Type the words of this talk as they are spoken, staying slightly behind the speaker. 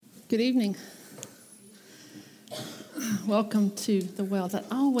Good evening. Welcome to the well. That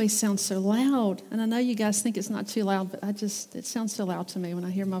always sounds so loud. And I know you guys think it's not too loud, but it sounds so loud to me when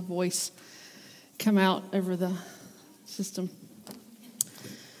I hear my voice come out over the system.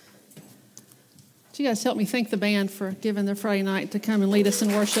 Would you guys help me thank the band for giving their Friday night to come and lead us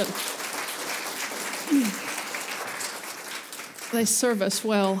in worship? They serve us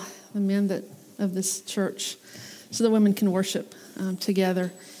well, the men of this church, so the women can worship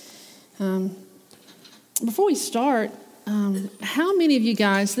together. Before we start, how many of you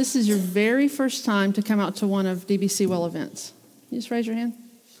guys, this is your very first time to come out to one of DBC Well events? You just raise your hand.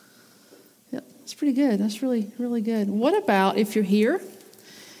 Yep, that's pretty good. That's really, really good. What about if you're here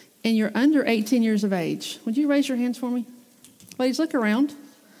and you're under 18 years of age? Would you raise your hands for me? Ladies, look around.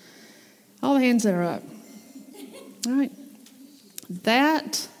 All the hands that are up. All right.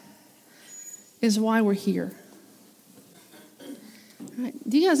 That is why we're here. Right.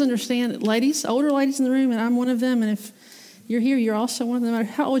 Do you guys understand, ladies, older ladies in the room, and I'm one of them, and if you're here, you're also one of them. No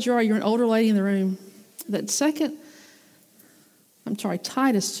matter how old you are, you're an older lady in the room.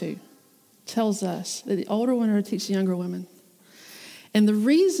 Titus 2 tells us that the older women are to teach the younger women. And the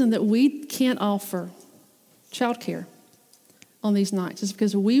reason that we can't offer childcare on these nights is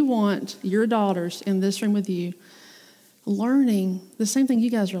because we want your daughters in this room with you learning the same thing you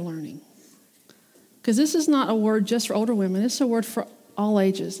guys are learning. Because this is not a word just for older women. It's a word for all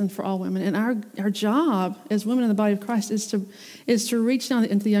ages and for all women. And our job as women in the body of Christ is to reach down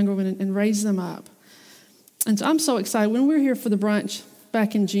into the younger women and raise them up. And so I'm so excited. When we were here for the brunch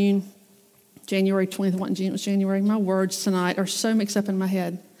back in January 20th, what in June, it was January, my words tonight are so mixed up in my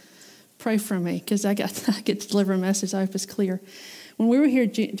head. Pray for me, because I get to deliver a message. I hope it's clear. When we were here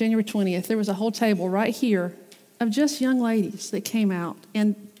January 20th, there was a whole table right here of just young ladies that came out.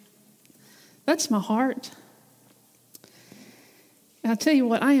 And that's my heart. And I'll tell you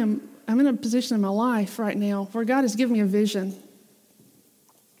what, I'm in a position in my life right now where God has given me a vision.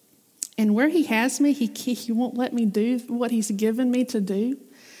 And where he has me, he won't let me do what he's given me to do.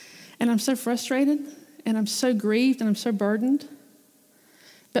 And I'm so frustrated, and I'm so grieved, and I'm so burdened.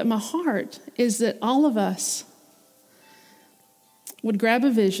 But my heart is that all of us would grab a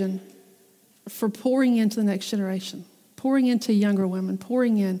vision for pouring into the next generation, pouring into younger women,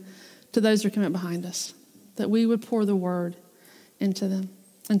 pouring in to those who are coming behind us, that we would pour the word into them.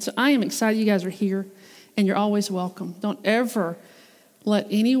 And so I am excited you guys are here, and you're always welcome. Don't ever let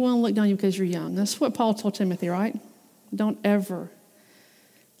anyone look down on you because you're young. That's what Paul told Timothy, right? Don't ever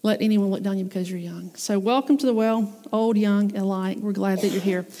let anyone look down on you because you're young. So welcome to the well, old, young, alike. We're glad that you're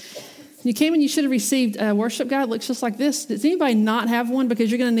here. When you came in, you should have received a worship guide. It looks just like this. Does anybody not have one?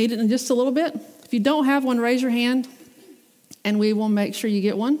 Because you're going to need it in just a little bit. If you don't have one, raise your hand, and we will make sure you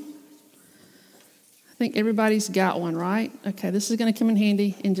get one. I think everybody's got one, right? Okay, this is going to come in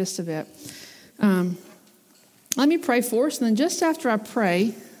handy in just a bit. Let me pray for us, and then just after I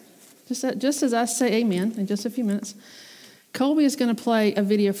pray, just as I say amen in just a few minutes, Colby is going to play a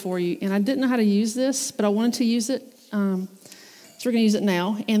video for you. And I didn't know how to use this, but I wanted to use it, so we're going to use it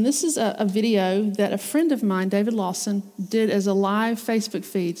now. And this is a video that a friend of mine, David Lawson, did as a live Facebook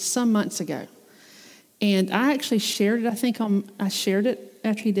feed some months ago. And I actually shared it. I shared it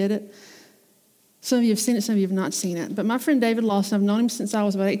after he did it. Some of you have seen it, some of you have not seen it. But my friend David Lawson, I've known him since I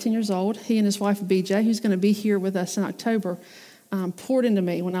was about 18 years old. He and his wife, BJ, who's going to be here with us in October, poured into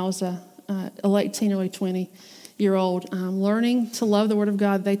me when I was a late teen, early 20-year-old, learning to love the Word of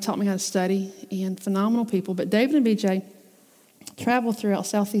God. They taught me how to study, and phenomenal people. But David and BJ travel throughout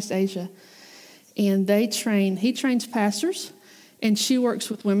Southeast Asia, and he trains pastors, and she works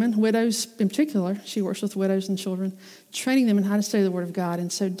with women, widows in particular. She works with widows and children, training them in how to study the Word of God.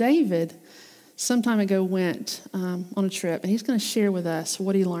 And so David some time ago went on a trip, and he's going to share with us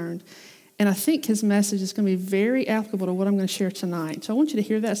what he learned. And I think his message is going to be very applicable to what I'm going to share tonight. So I want you to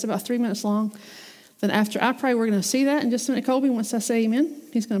hear that. It's about 3 minutes long. Then after I pray, we're going to see that in just a minute. Colby, once I say amen,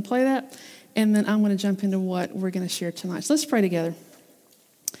 he's going to play that. And then I'm going to jump into what we're going to share tonight. So let's pray together.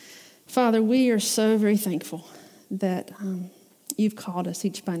 Father, we are so very thankful that you've called us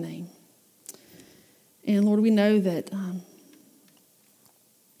each by name. And Lord, we know that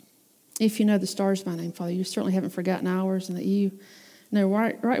if you know the stars by name, Father, you certainly haven't forgotten ours, and that you know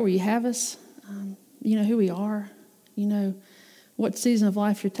right where you have us. You know who we are. You know what season of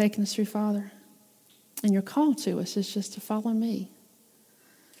life you're taking us through, Father. And your call to us is just to follow me.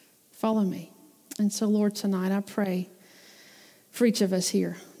 Follow me. And so, Lord, tonight I pray for each of us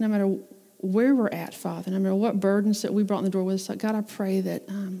here, no matter where we're at, Father, no matter what burdens that we brought in the door with us, God, I pray that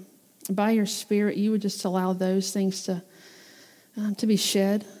by your Spirit, you would just allow those things to be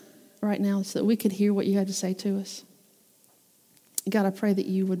shed right now so that we could hear what you had to say to us. God, I pray that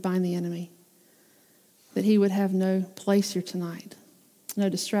you would bind the enemy, that he would have no place here tonight, no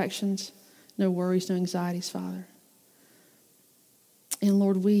distractions, no worries, no anxieties, Father. And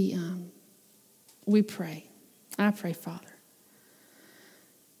Lord, we pray. I pray, Father,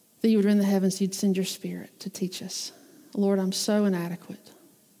 that you would rend the heavens, you'd send your Spirit to teach us. Lord, I'm so inadequate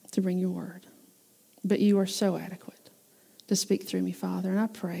to bring your word, but you are so adequate to speak through me, Father. And I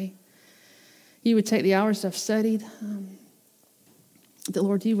pray you would take the hours I've studied, that,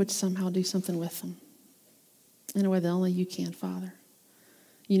 Lord, you would somehow do something with them in a way that only you can, Father.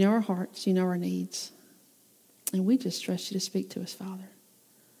 You know our hearts, you know our needs, and we just trust you to speak to us, Father.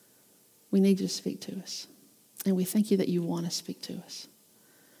 We need you to speak to us, and we thank you that you want to speak to us.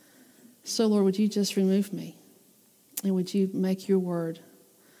 So, Lord, would you just remove me, and would you make your word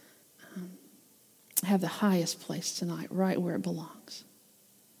have the highest place tonight, right where it belongs.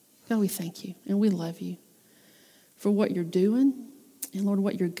 God, we thank you, and we love you for what you're doing, and, Lord,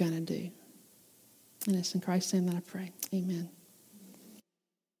 what you're going to do. And it's in Christ's name that I pray. Amen.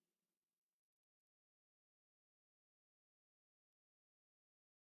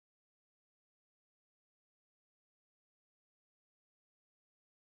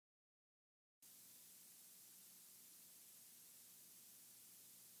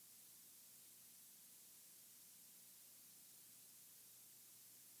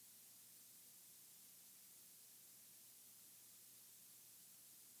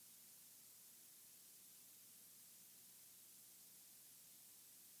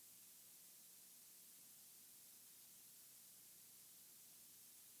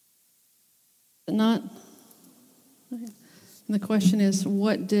 But not. And the question is,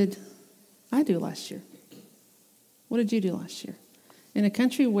 what did I do last year? What did you do last year? In a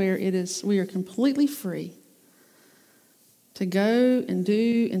country where we are completely free to go and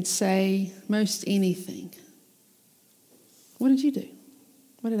do and say most anything. What did you do?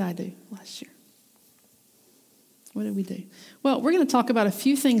 What did I do last year? What did we do? Well, we're going to talk about a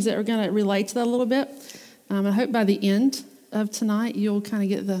few things that are going to relate to that a little bit. I hope by the end of tonight, you'll kind of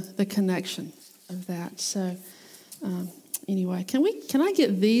get the connection of that. So anyway, can I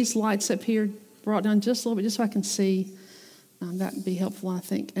get these lights up here brought down just a little bit, just so I can see? That would be helpful, I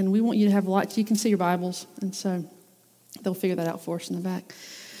think. And we want you to have lights. You can see your Bibles, and so they'll figure that out for us in the back.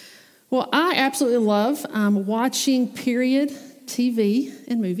 Well, I absolutely love watching period TV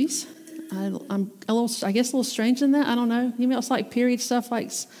and movies. I'm a little strange in that. I don't know. You else like period stuff like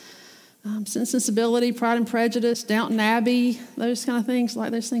Sense and Sensibility, Pride and Prejudice, Downton Abbey, those kind of things,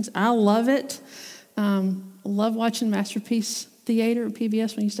 like those things. I love it. Love watching Masterpiece Theater at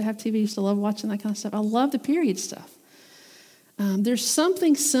PBS when I used to have TV. I used to love watching that kind of stuff. I love the period stuff. There's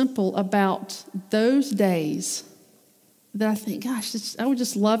something simple about those days that I think, gosh, I would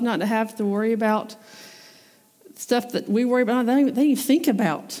just love not to have to worry about stuff that we worry about. They didn't think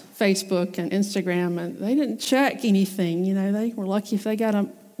about Facebook and Instagram, and they didn't check anything. You know, they were lucky if they got a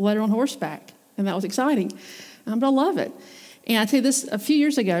letter on horseback, and that was exciting. But I love it. And I tell you this, a few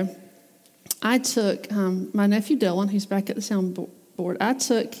years ago, I took my nephew Dylan, who's back at the soundboard, I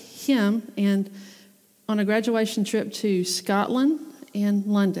took him and on a graduation trip to Scotland and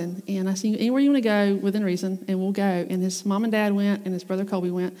London. And I said, anywhere you want to go within reason, and we'll go. And his mom and dad went, and his brother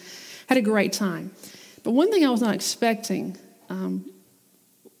Colby went. Had a great time. But one thing I was not expecting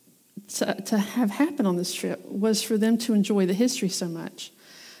to have happen on this trip was for them to enjoy the history so much.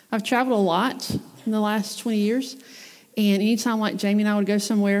 I've traveled a lot in the last 20 years, and anytime like Jamie and I would go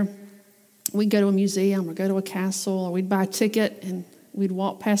somewhere, we'd go to a museum or go to a castle, or we'd buy a ticket, and we'd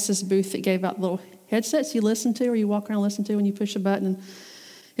walk past this booth that gave out little headsets you listen to, or you walk around and listen to, and you push a button, and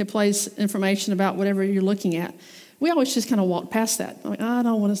it plays information about whatever you're looking at. We always just kind of walk past that. I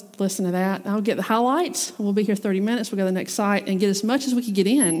don't want to listen to that. I'll get the highlights. We'll be here 30 minutes. We'll go to the next site and get as much as we could get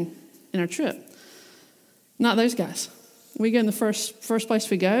in our trip. Not those guys. We go in the first place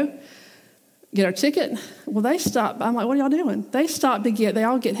we go, get our ticket. Well, they stop. I'm like, what are y'all doing? They stop they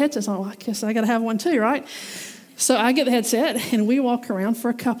all get headsets. I'm like, I guess I got to have one too, right? So I get the headset, and we walk around for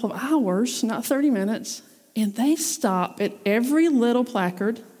a couple of hours, not 30 minutes, and they stop at every little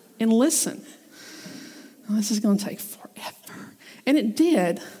placard and listen. Oh, this is going to take forever. And it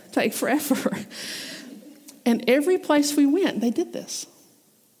did take forever. And every place we went, they did this.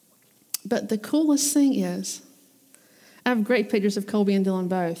 But the coolest thing is, I have great pictures of Colby and Dylan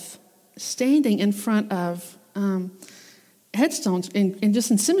both standing in front of headstones and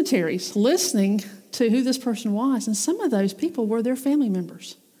just in cemeteries, listening to who this person was. And some of those people were their family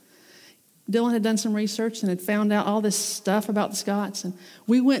members. Dylan had done some research and had found out all this stuff about the Scots. And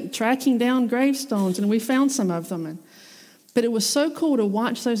we went tracking down gravestones, and we found some of them. But it was so cool to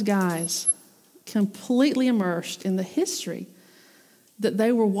watch those guys completely immersed in the history that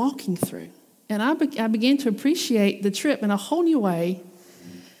they were walking through. And I began to appreciate the trip in a whole new way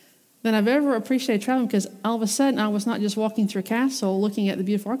than I've ever appreciated traveling, because all of a sudden I was not just walking through a castle looking at the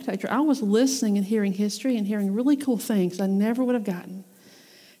beautiful architecture. I was listening and hearing history and hearing really cool things I never would have gotten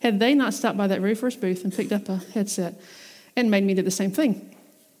had they not stopped by that very first booth and picked up a headset and made me do the same thing.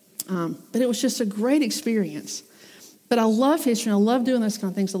 But it was just a great experience. But I love history, and I love doing those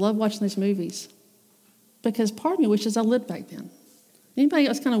kind of things. I love watching these movies because part of me wishes I lived back then. Anybody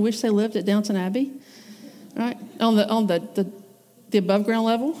else kind of wish they lived at Downton Abbey, right? On the above ground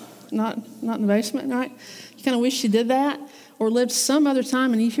level, not in the basement, right? You kind of wish you did that, or lived some other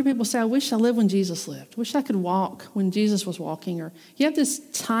time. And you hear people say, "I wish I lived when Jesus lived. Wish I could walk when Jesus was walking." Or you have this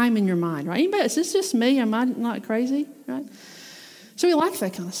time in your mind, right? Anybody? Is this just me? Am I not crazy, right? So we like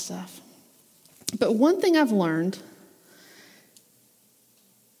that kind of stuff. But one thing I've learned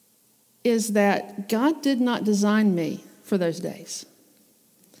is that God did not design me for those days.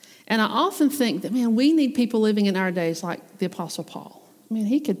 And I often think that, man, we need people living in our days like the Apostle Paul. I mean,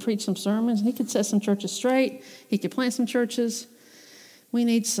 he could preach some sermons. He could set some churches straight. He could plant some churches. We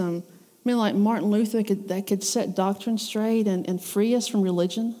need some men like Martin Luther that could set doctrine straight and free us from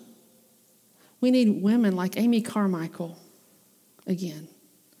religion. We need women like Amy Carmichael, again,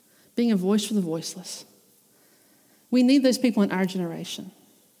 being a voice for the voiceless. We need those people in our generation.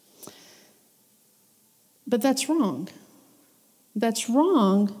 But that's wrong. That's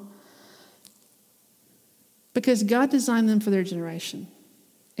wrong because God designed them for their generation.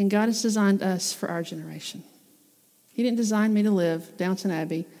 And God has designed us for our generation. He didn't design me to live Downton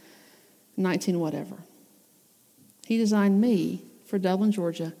Abbey, 19 whatever. He designed me for Dublin,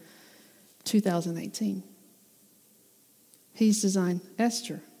 Georgia, 2018. He's designed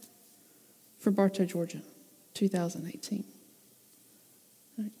Esther for Bartow, Georgia, 2018.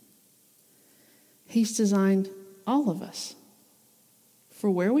 Right? He's designed all of us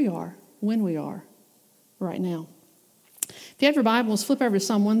for where we are, when we are, right now. If you have your Bibles, flip over to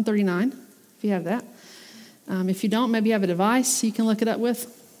Psalm 139, if you have that. If you don't, maybe you have a device you can look it up with.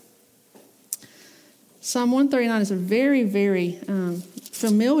 Psalm 139 is a very, very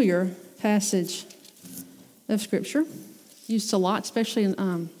familiar passage of Scripture, used a lot, especially in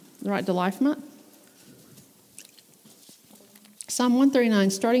the Right to Life month. Psalm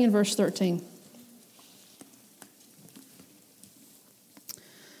 139, starting in verse 13.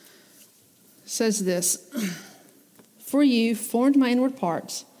 Says this: "For you formed my inward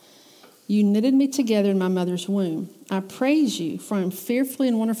parts. You knitted me together in my mother's womb. I praise you, for I am fearfully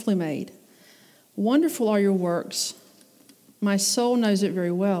and wonderfully made. Wonderful are your works. My soul knows it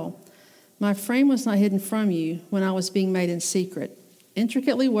very well. My frame was not hidden from you when I was being made in secret,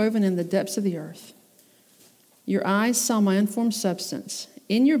 intricately woven in the depths of the earth. Your eyes saw my unformed substance.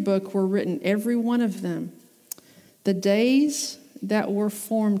 In your book were written, every one of them, the days that were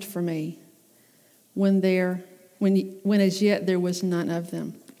formed for me, when as yet there was none of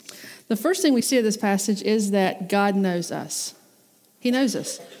them." The first thing we see of this passage is that God knows us. He knows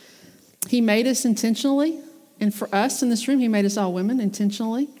us. He made us intentionally. And for us in this room, He made us all women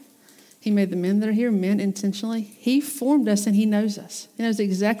intentionally. He made the men that are here men intentionally. He formed us and He knows us. He knows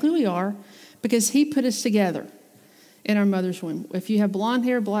exactly who we are because He put us together in our mother's womb. If you have blonde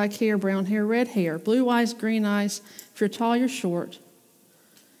hair, black hair, brown hair, red hair, blue eyes, green eyes, if you're tall, you're short,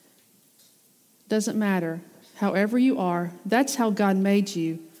 doesn't matter. However you are, that's how God made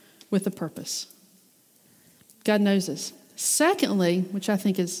you, with a purpose. God knows us. Secondly, which I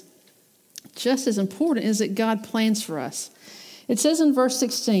think is just as important, is that God plans for us. It says in verse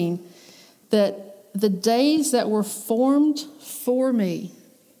 16 that the days that were formed for me,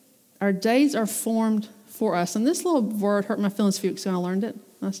 our days are formed for us. And this little word hurt my feelings a few weeks ago. I learned it.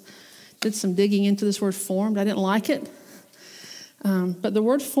 I did some digging into this word formed. I didn't like it. But the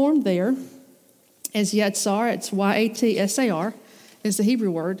word formed there is yatsar. It's Y-A-T-S-A-R. Is the Hebrew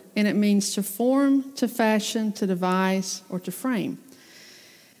word, and it means to form, to fashion, to devise, or to frame.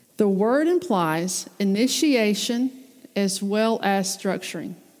 The word implies initiation as well as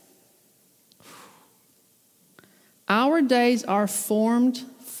structuring. Our days are formed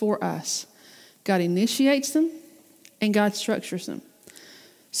for us. God initiates them, and God structures them.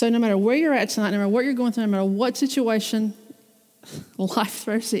 So no matter where you're at tonight, no matter what you're going through, no matter what situation life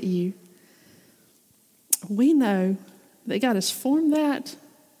throws at you, we know that God has formed that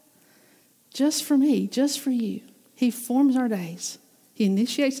just for me, just for you. He forms our days. He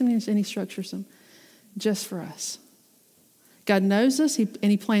initiates them and He structures them just for us. God knows us and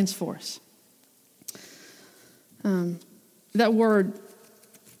He plans for us. That word,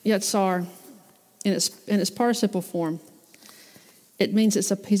 yatsar, in its participle form, it means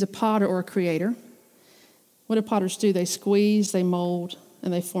He's a potter or a creator. What do potters do? They squeeze, they mold,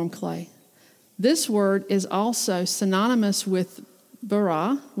 and they form clay. This word is also synonymous with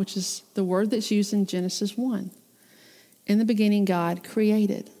bara, which is the word that's used in Genesis 1. In the beginning, God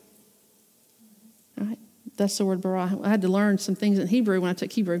created. All right? That's the word bara. I had to learn some things in Hebrew when I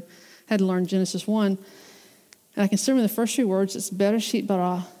took Hebrew. I had to learn Genesis 1. And I can still remember the first few words. It's Bereshit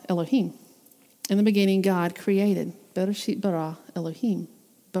bara Elohim. In the beginning, God created. Bereshit bara Elohim.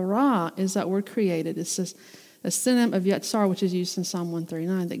 Bara is that word created. It's just a synonym of Yetzar, which is used in Psalm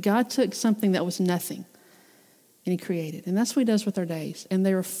 139, that God took something that was nothing and he created. And that's what he does with our days. And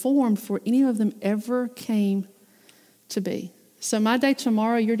they were formed before any of them ever came to be. So my day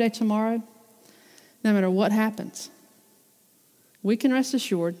tomorrow, your day tomorrow, no matter what happens, we can rest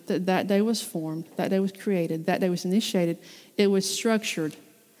assured that that day was formed, that day was created, that day was initiated. It was structured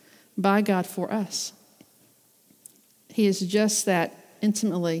by God for us. He is just that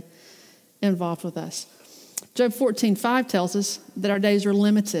intimately involved with us. Job 14:5 tells us that our days are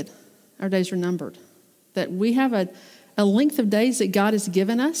limited, our days are numbered, that we have a length of days that God has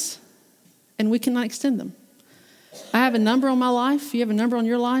given us, and we cannot extend them. I have a number on my life. You have a number on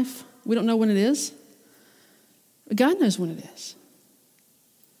your life. We don't know when it is. But God knows when it is.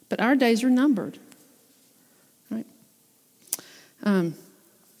 But our days are numbered. Right?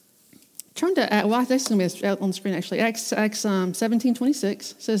 Turn to, this is going to be out on the screen actually. Acts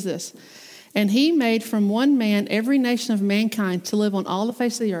 17:26 says this. And he made from one man every nation of mankind to live on all the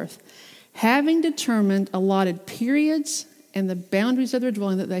face of the earth, having determined allotted periods and the boundaries of their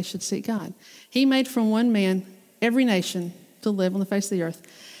dwelling that they should seek God. He made from one man every nation to live on the face of the earth,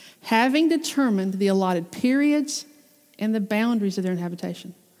 having determined the allotted periods and the boundaries of their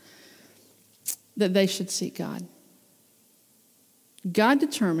habitation, that they should seek God. God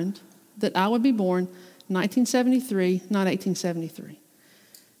determined that I would be born 1973, not 1873.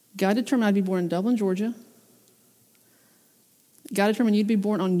 God determined I'd be born in Dublin, Georgia. God determined you'd be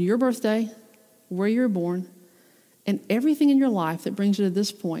born on your birthday, where you were born, and everything in your life that brings you to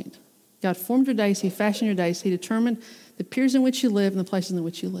this point. God formed your days. He fashioned your days. He determined the periods in which you live and the places in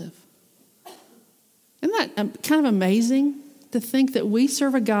which you live. Isn't that kind of amazing to think that we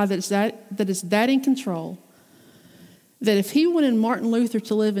serve a God that is that in control, that if he wanted Martin Luther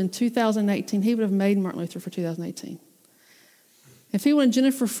to live in 2018, he would have made Martin Luther for 2018. If he wanted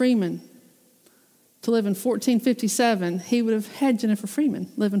Jennifer Freeman to live in 1457, he would have had Jennifer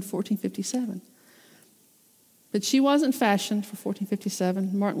Freeman live in 1457. But she wasn't fashioned for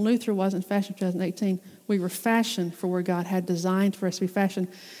 1457. Martin Luther wasn't fashioned for 2018. We were fashioned for where God had designed for us to be fashioned,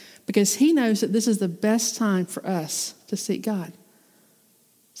 because he knows that this is the best time for us to seek God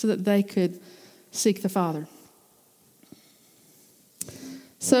so that they could seek the Father.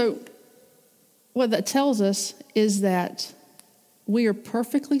 So what that tells us is that we are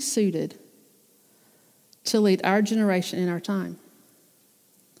perfectly suited to lead our generation in our time.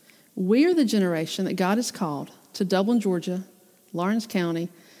 We are the generation that God has called to Dublin, Georgia, Lawrence County,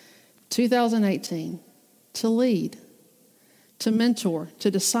 2018, to lead, to mentor,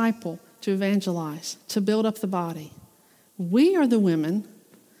 to disciple, to evangelize, to build up the body. We are the women,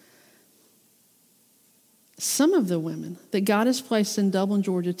 some of the women that God has placed in Dublin,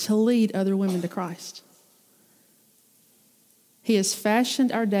 Georgia, to lead other women to Christ. He has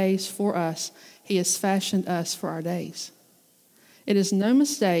fashioned our days for us. He has fashioned us for our days. It is no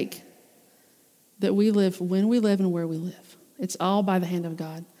mistake that we live when we live and where we live. It's all by the hand of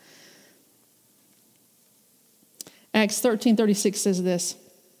God. Acts 13:36 says this.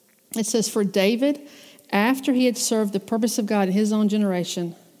 It says, for David, after he had served the purpose of God in his own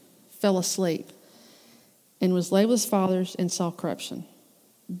generation, fell asleep and was laid with his fathers and saw corruption.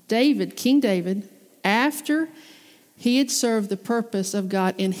 David, King David, after he had served the purpose of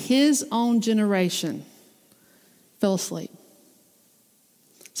God in his own generation, fell asleep.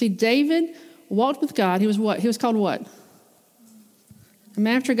 See, David walked with God. He was what? He was called what? A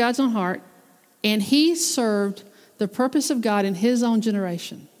man after God's own heart. And he served the purpose of God in his own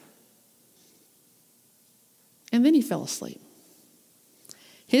generation. And then he fell asleep.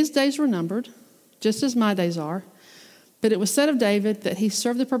 His days were numbered, just as my days are. But it was said of David that he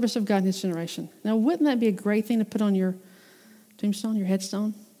served the purpose of God in his generation. Now, wouldn't that be a great thing to put on your tombstone, your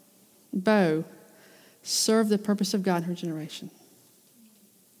headstone? Bo served the purpose of God in her generation.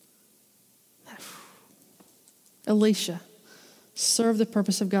 Alicia served the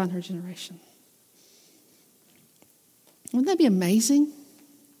purpose of God in her generation. Wouldn't that be amazing?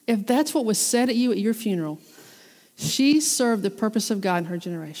 If that's what was said at you at your funeral, she served the purpose of God in her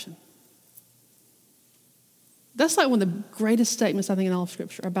generation. That's like one of the greatest statements, I think, in all of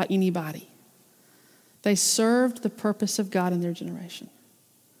Scripture about anybody. They served the purpose of God in their generation.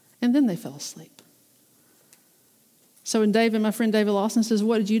 And then they fell asleep. So when my friend David Lawson says,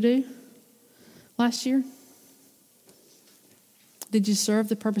 what did you do last year? Did you serve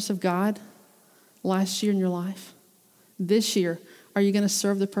the purpose of God last year in your life? This year, are you going to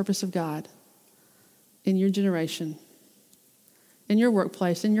serve the purpose of God in your generation, in your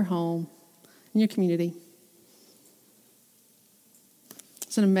workplace, in your home, in your community?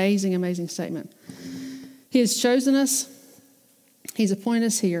 It's an amazing, amazing statement. He has chosen us. He's appointed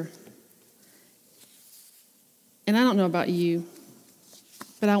us here. And I don't know about you,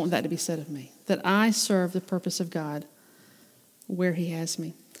 but I want that to be said of me, that I serve the purpose of God where he has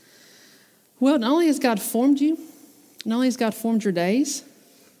me. Well, not only has God formed you, not only has God formed your days,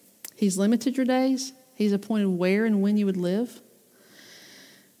 he's limited your days, he's appointed where and when you would live.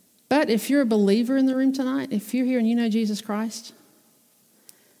 But if you're a believer in the room tonight, if you're here and you know Jesus Christ,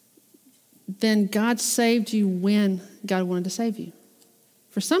 then God saved you when God wanted to save you.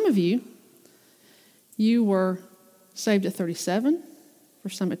 For some of you, you were saved at 37, for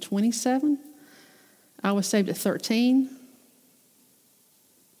some at 27. I was saved at 13.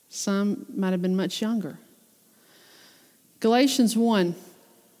 Some might have been much younger. Galatians 1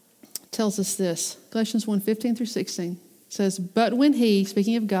 tells us this. Galatians 1:15 through 16 says, but when he,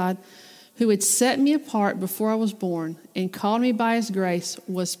 speaking of God, who had set me apart before I was born and called me by his grace,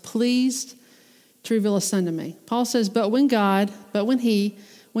 was pleased to reveal a son to me. Paul says, when God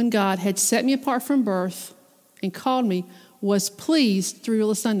had set me apart from birth and called me, was pleased to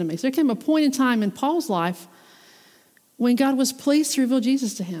reveal a son to me. So there came a point in time in Paul's life when God was pleased to reveal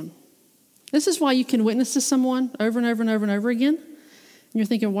Jesus to him. This is why you can witness to someone over and over and over and over again. And you're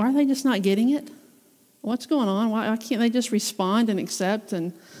thinking, why are they just not getting it? What's going on? Why can't they just respond and accept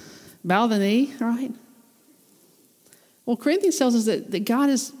and bow the knee, right? Well, Corinthians tells us that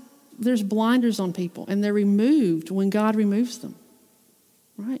God there's blinders on people, and they're removed when God removes them,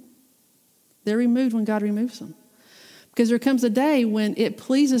 right? They're removed when God removes them. Because there comes a day when it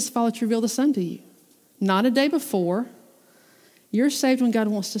pleases the Father to reveal the Son to you. Not a day before. You're saved when God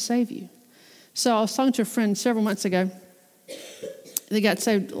wants to save you. So I was talking to a friend several months ago. They got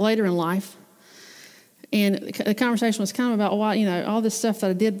saved later in life. And the conversation was kind of about why, all this stuff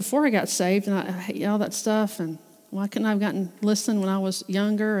that I did before I got saved, and all that stuff, and why couldn't I have listened when I was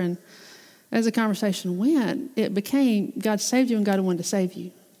younger? And as the conversation went, it became God saved you and God wanted to save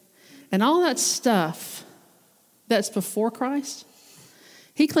you. And all that stuff that's before Christ,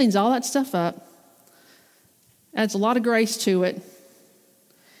 he cleans all that stuff up, adds a lot of grace to it,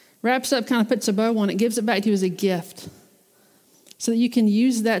 wraps up, kind of puts a bow on it, gives it back to you as a gift so that you can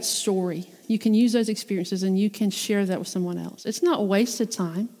use that story. You can use those experiences and you can share that with someone else. It's not wasted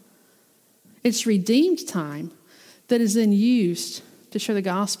time. It's redeemed time that is then used to share the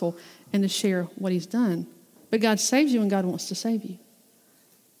gospel and to share what he's done. But God saves you when God wants to save you.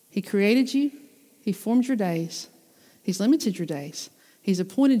 He created you. He formed your days. He's limited your days. He's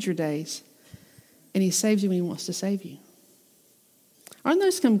appointed your days. And he saves you when he wants to save you. Aren't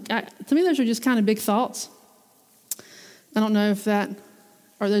those, to me, those are just kind of big thoughts. I don't know if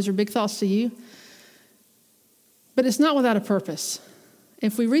those are big thoughts to you. But it's not without a purpose.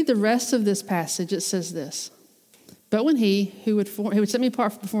 If we read the rest of this passage, it says this. But when he who would set me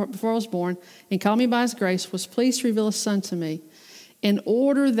apart before I was born and called me by his grace was pleased to reveal a son to me in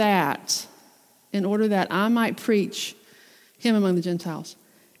order that I might preach him among the Gentiles.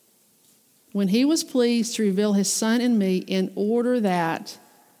 When he was pleased to reveal his son in me in order that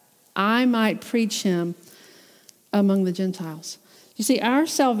I might preach him among the Gentiles. You see, our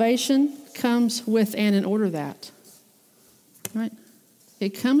salvation comes with an in order that. Right? It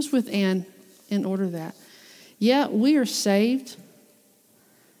comes with an in order that. Yeah, we are saved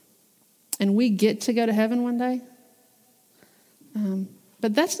and we get to go to heaven one day.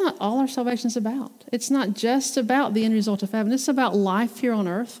 But that's not all our salvation is about. It's not just about the end result of heaven. It's about life here on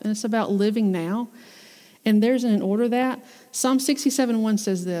earth, and it's about living now. And there's an order that. Psalm 67:1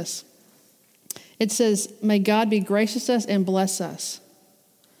 says this. It says, may God be gracious to us and bless us,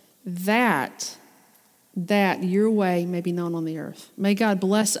 that your way may be known on the earth. May God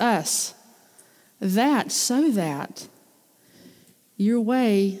bless us, so that your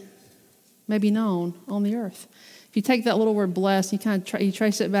way may be known on the earth. If you take that little word bless, you you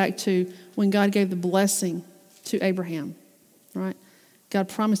trace it back to when God gave the blessing to Abraham, right? God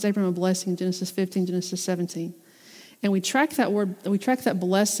promised Abraham a blessing in Genesis 15, Genesis 17. And we track that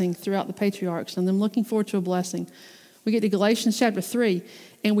blessing throughout the patriarchs and them looking forward to a blessing. We get to Galatians chapter 3,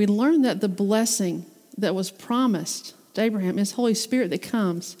 and we learn that the blessing that was promised to Abraham is Holy Spirit that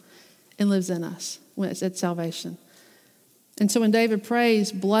comes and lives in us when it's at salvation. And so when David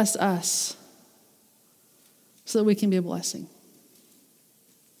prays, bless us, so that we can be a blessing.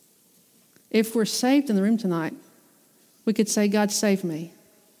 If we're saved in the room tonight, We could say, God, save me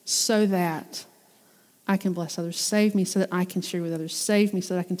so that I can bless others. Save me so that I can share with others. Save me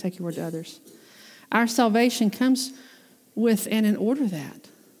so that I can take your word to others. Our salvation comes with and in order that.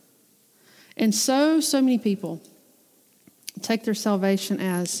 And so many people take their salvation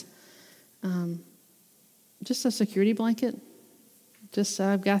as just a security blanket. Just so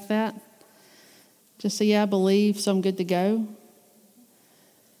I've got that. Just so, I believe, so I'm good to go.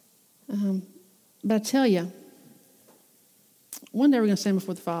 But I tell you, one day we're going to stand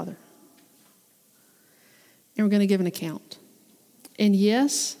before the Father. And we're going to give an account. And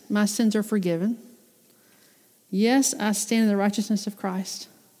yes, my sins are forgiven. Yes, I stand in the righteousness of Christ.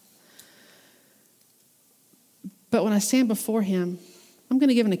 But when I stand before him, I'm going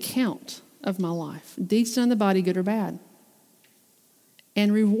to give an account of my life. Deeds done in the body, good or bad.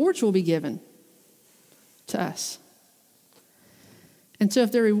 And rewards will be given to us. And so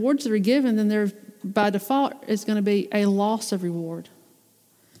if there are rewards that are given, then there, by default, is going to be a loss of reward.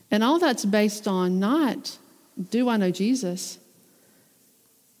 And all that's based on not, do I know Jesus?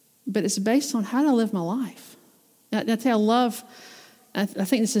 But it's based on how do I live my life? And I tell you, I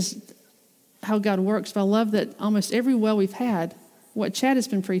think this is how God works, but I love that almost every well we've had, what Chad has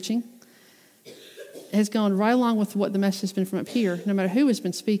been preaching, has gone right along with what the message has been from up here, no matter who has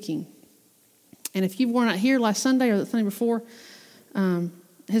been speaking. And if you were not here last Sunday or the Sunday before,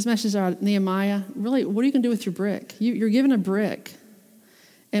 his messages are Nehemiah. Really, what are you going to do with your brick? You're given a brick.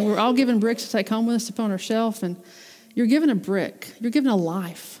 And we're all given bricks to take home with us to put on our shelf. And you're given a brick. You're given a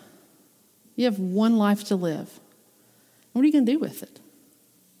life. You have one life to live. What are you going to do with it?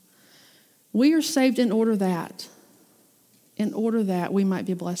 We are saved in order that we might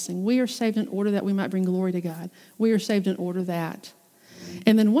be a blessing. We are saved in order that we might bring glory to God. We are saved in order that.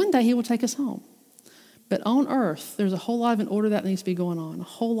 And then one day he will take us home. But on earth, there's a whole lot of in order that needs to be going on. A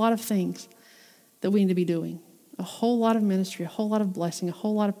whole lot of things that we need to be doing. A whole lot of ministry, a whole lot of blessing, a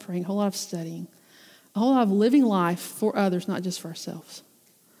whole lot of praying, a whole lot of studying. A whole lot of living life for others, not just for ourselves.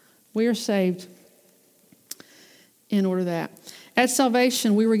 We are saved in order that. At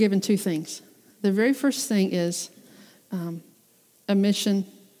salvation, we were given two things. The very first thing is a mission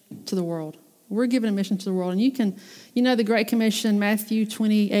to the world. We're given a mission to the world. And you know the Great Commission, Matthew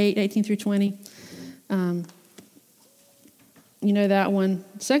 28, 18 through 20. You know that one.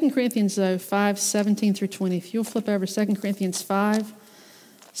 2 Corinthians, though, 5, 17 through 20. If you'll flip over 2 Corinthians 5,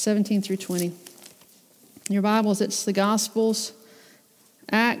 17 through 20. In your Bibles, it's the Gospels,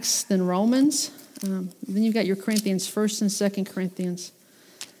 Acts, then Romans. Then you've got your Corinthians, 1st and 2nd Corinthians.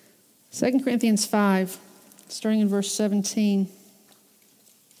 2 Corinthians 5, starting in verse 17.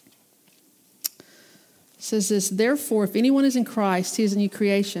 It says this, therefore, if anyone is in Christ, he is a new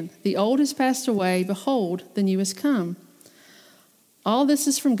creation. The old has passed away. Behold, the new has come. All this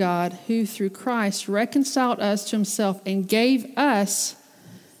is from God, who through Christ reconciled us to himself and gave us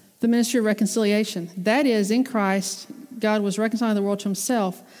the ministry of reconciliation. That is, in Christ, God was reconciling the world to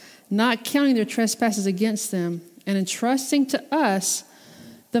himself, not counting their trespasses against them, and entrusting to us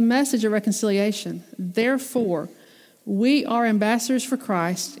the message of reconciliation. Therefore, we are ambassadors for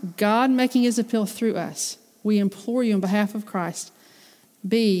Christ, God making his appeal through us. We implore you on behalf of Christ,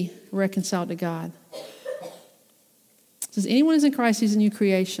 be reconciled to God. It says, anyone is in Christ, he's a new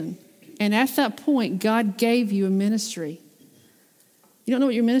creation. And at that point, God gave you a ministry. You don't know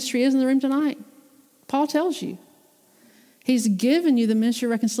what your ministry is in the room tonight? Paul tells you. He's given you the ministry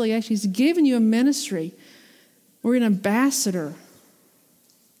of reconciliation. He's given you a ministry. We're an ambassador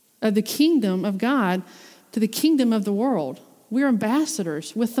of the kingdom of God to the kingdom of the world. We're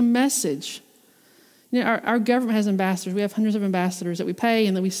ambassadors with the message. You know, our government has ambassadors. We have hundreds of ambassadors that we pay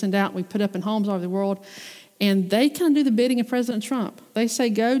and that we send out and we put up in homes all over the world. And they kind of do the bidding of President Trump. They say,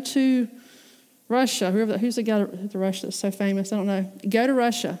 go to Russia. Who's the guy to Russia that's so famous? I don't know. Go to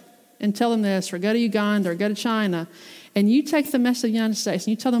Russia and tell them this, or go to Uganda, or go to China. And you take the message of the United States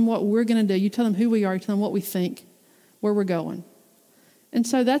and you tell them what we're going to do. You tell them who we are. You tell them what we think, where we're going. And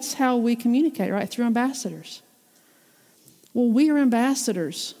so that's how we communicate, right? Through ambassadors. Well, we are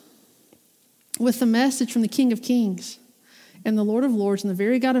ambassadors with the message from the King of Kings and the Lord of Lords and the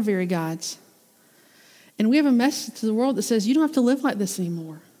very God of very gods. And we have a message to the world that says, you don't have to live like this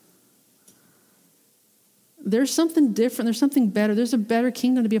anymore. There's something different. There's something better. There's a better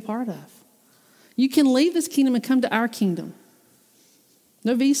kingdom to be a part of. You can leave this kingdom and come to our kingdom.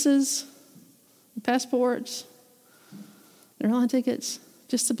 No visas, no passports, no airline tickets,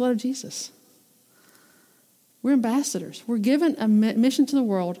 just the blood of Jesus. We're ambassadors. We're given a mission to the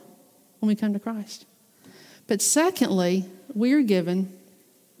world when we come to Christ. But secondly, we are given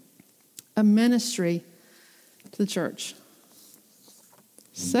a ministry to the church.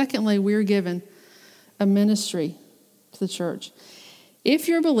 Secondly, we are given a ministry to the church. If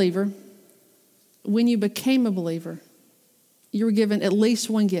you're a believer, when you became a believer, you were given at least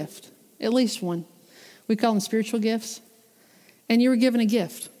one gift. At least one. We call them spiritual gifts. And you were given a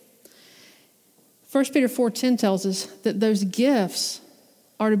gift. 1 Peter 4:10 tells us that those gifts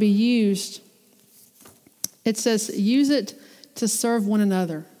are to be used. It says, use it to serve one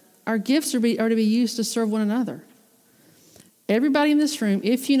another. Our gifts are to be used to serve one another. Everybody in this room,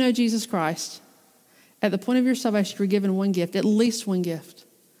 if you know Jesus Christ, at the point of your salvation, you're given one gift, at least one gift.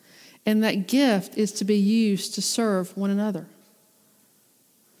 And that gift is to be used to serve one another.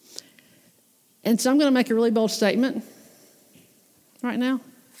 And so I'm going to make a really bold statement right now.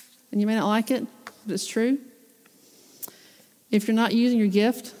 And you may not like it, but it's true. If you're not using your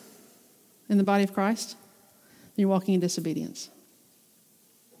gift in the body of Christ, then you're walking in disobedience.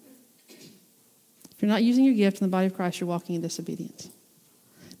 If you're not using your gift in the body of Christ, you're walking in disobedience.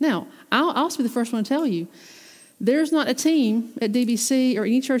 Now, I'll also be the first one to tell you, there's not a team at DBC or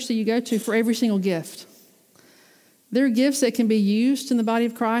any church that you go to for every single gift. There are gifts that can be used in the body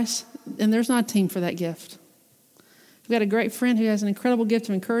of Christ, and there's not a team for that gift. We've got a great friend who has an incredible gift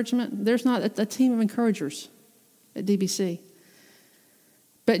of encouragement. There's not a team of encouragers at DBC.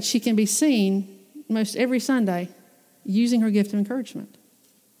 But she can be seen most every Sunday using her gift of encouragement.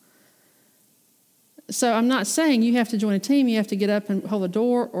 So I'm not saying you have to join a team, you have to get up and hold the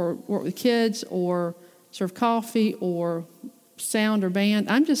door or work with kids or serve coffee or sound or band.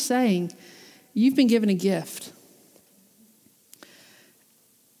 I'm just saying you've been given a gift.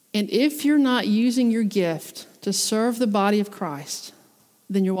 And if you're not using your gift to serve the body of Christ,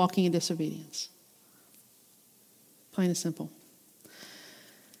 then you're walking in disobedience. Plain and simple.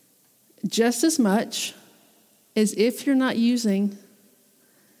 Just as much as if you're not using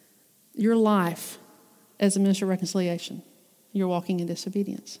your life as a ministry of reconciliation, you're walking in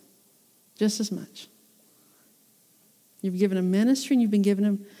disobedience. Just as much. You've given a ministry and you've been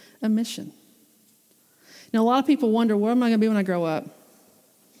given a mission. Now, a lot of people wonder, what am I going to be when I grow up?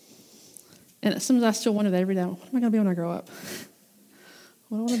 And sometimes I still wonder that every day. What am I going to be when I grow up?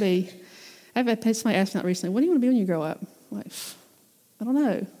 What do I want to be? I've had somebody ask me that recently. What do you want to be when you grow up? I'm like, I don't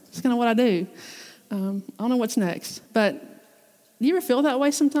know. It's kind of what I do. I don't know what's next. But do you ever feel that way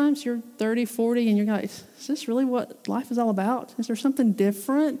sometimes? You're 30, 40, and you're like, is this really what life is all about? Is there something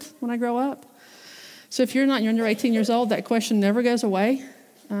different when I grow up? So if you're under 18 years old, that question never goes away.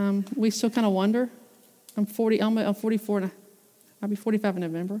 We still kind of wonder. I'm 44, and I'll be 45 in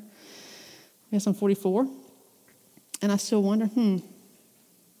November. I guess I'm 44. And I still wonder, what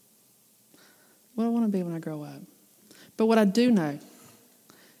do I want to be when I grow up? But what I do know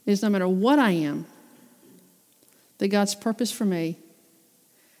is no matter what I am, that God's purpose for me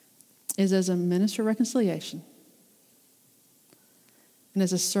is as a minister of reconciliation and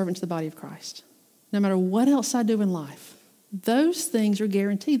as a servant to the body of Christ. No matter what else I do in life, those things are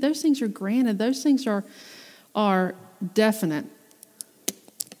guaranteed. Those things are granted. Those things are definite.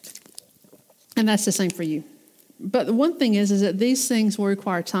 And that's the same for you. But the one thing is that these things will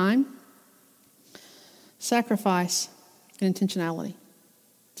require time, sacrifice, and intentionality.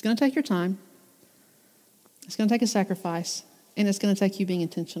 It's going to take your time. It's going to take a sacrifice. And it's going to take you being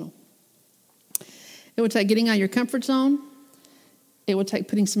intentional. It will take getting out of your comfort zone. It will take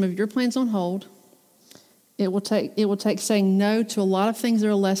putting some of your plans on hold. It will take saying no to a lot of things that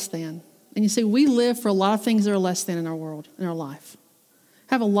are less than. And you see, we live for a lot of things that are less than in our world, in our life.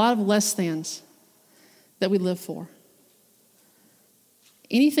 Have a lot of less thans that we live for.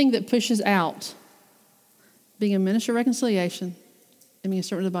 Anything that pushes out being a minister of reconciliation and being a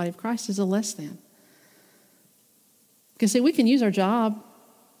servant of the body of Christ is a less than. Because see, we can use our job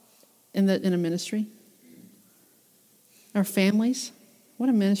in a ministry. Our families, what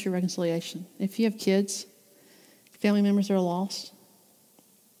a ministry of reconciliation. If you have kids, family members that are lost,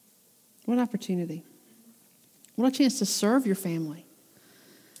 what an opportunity. What a chance to serve your family.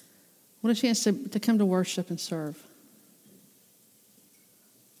 What a chance to come to worship and serve.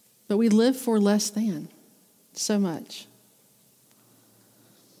 But we live for less than so much.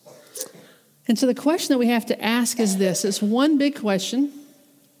 And so the question that we have to ask is this. It's one big question.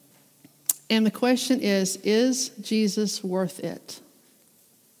 And the question is Jesus worth it?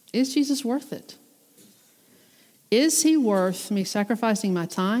 Is Jesus worth it? Is he worth me sacrificing my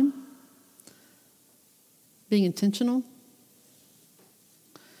time? Being intentional?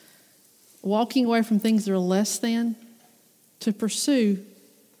 Walking away from things that are less than to pursue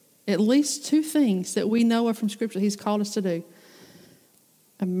at least two things that we know of from Scripture he's called us to do.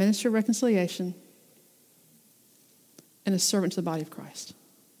 A minister of reconciliation and a servant to the body of Christ.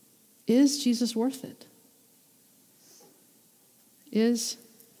 Is Jesus worth it? Is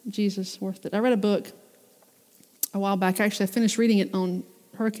Jesus worth it? I read a book a while back. Actually, I finished reading it on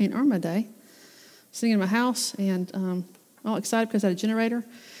Hurricane Irma Day, sitting in my house, and all excited because I had a generator,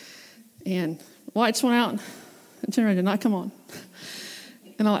 and lights went out, the generator did not come on.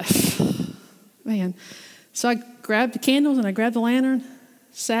 And I'm like, man. So I grabbed the candles and I grabbed the lantern,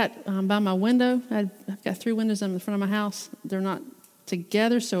 sat by my window. I've got 3 windows in the front of my house. They're not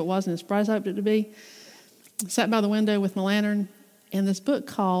together, so it wasn't as bright as I hoped it to be. Sat by the window with my lantern, and this book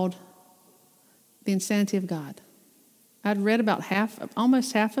called The Insanity of God. I'd read about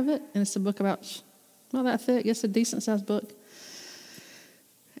almost half of it, and it's a book about, not that thick, it's a decent-sized book.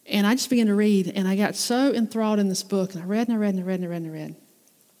 And I just began to read, and I got so enthralled in this book, and I read,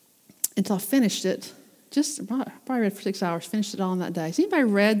 until I finished it. Probably read for 6 hours, finished it all in that day. Has anybody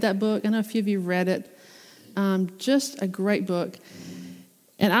read that book? I know a few of you read it. Just a great book.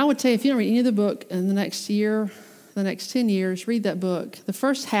 And I would tell you, if you don't read any of the book in the next year, the next 10 years, read that book. The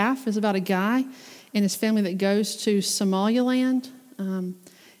first half is about a guy and his family that goes to Somaliland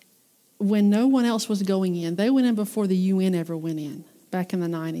when no one else was going in. They went in before the UN ever went in, back in the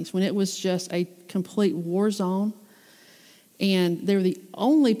 90s, when it was just a complete war zone. And they were the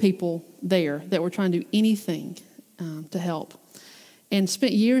only people there that were trying to do anything to help. And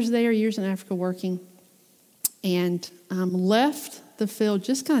spent years there, years in Africa working, and left the field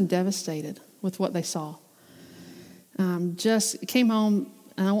just kind of devastated with what they saw. Just came home,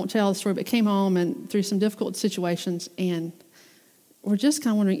 and I won't tell the story, but came home and through some difficult situations, and we're just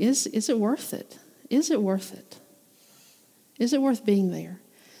kind of wondering, is it worth it? Is it worth it? Is it worth being there?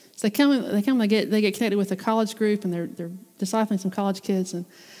 So they get connected with a college group, and they're discipling some college kids, and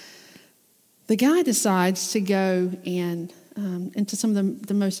the guy decides to go and into some of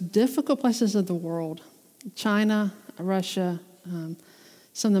the most difficult places of the world, China, Russia,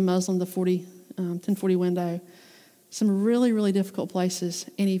 some of the Muslim, the 1040 window, some really, really difficult places,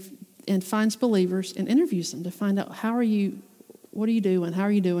 and finds believers and interviews them to find out, what are you doing? How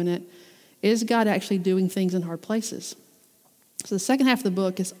are you doing it? Is God actually doing things in hard places? So the second half of the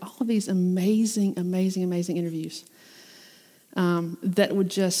book is all of these amazing, amazing, amazing interviews that would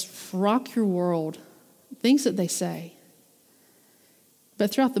just rock your world, things that they say. But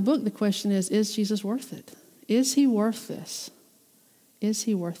throughout the book, the question is Jesus worth it? Is he worth this? Is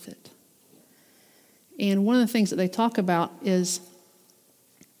he worth it? And one of the things that they talk about is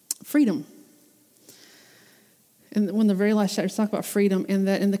freedom. And one of the very last chapters talk about freedom, and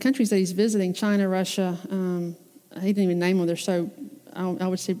that in the countries that he's visiting, China, Russia, he didn't even name them. They're so, I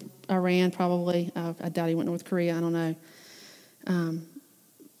would say Iran probably. I doubt he went to North Korea. I don't know.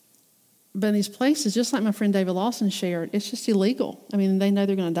 But in these places, just like my friend David Lawson shared, it's just illegal. I mean, they know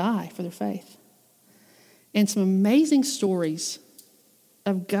they're going to die for their faith. And some amazing stories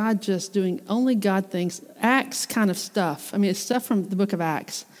of God just doing only God things, Acts kind of stuff. I mean, it's stuff from the book of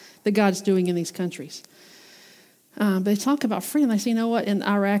Acts that God's doing in these countries. But they talk about freedom. They say, you know what, in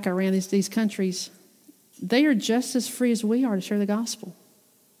Iraq, Iran, these countries, they are just as free as we are to share the gospel.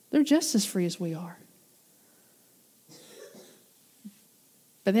 They're just as free as we are.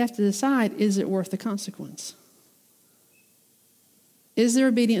 But they have to decide, is it worth the consequence? Is their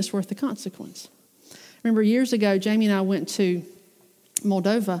obedience worth the consequence? Remember years ago, Jamie and I went to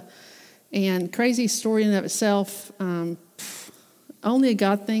Moldova, and crazy story in and of itself, only a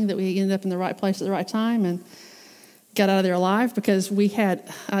God thing that we ended up in the right place at the right time and got out of there alive, because we had,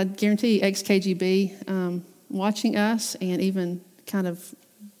 I guarantee, ex-KGB watching us, and even kind of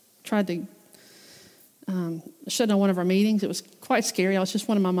tried to shut down one of our meetings. It was quite scary. I was just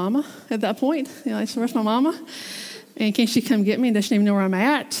wanting my mama at that point. I said, where's my mama? And can she come get me? And doesn't even know where I'm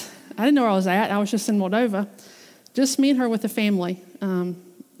at. I didn't know where I was at. I was just in Moldova. Just me and her with the family. We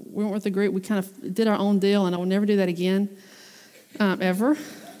went with the group. We kind of did our own deal, and I will never do that again, ever,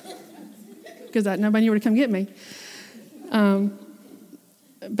 because nobody knew where to come get me.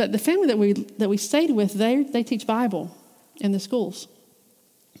 But the family that we stayed with, they teach Bible in the schools.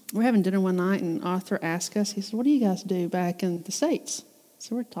 We're having dinner one night, and Arthur asked us, he said, what do you guys do back in the States?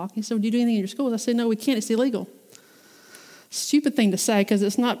 So we're talking. He said, do you do anything in your schools? I said, no, we can't. It's illegal. Stupid thing to say, because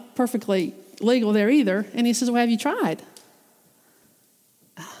it's not perfectly legal there either. And he says, well, have you tried?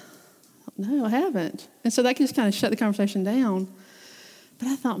 No, I haven't. And so that just kind of shut the conversation down. But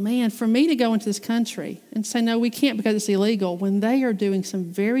I thought, man, for me to go into this country and say, no, we can't because it's illegal, when they are doing some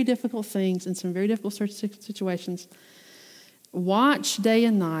very difficult things in some very difficult situations, watch day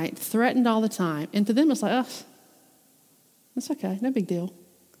and night, threatened all the time. And to them, it's like, oh, that's okay, no big deal.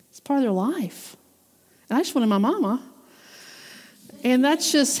 It's part of their life. And I just wanted my mama. And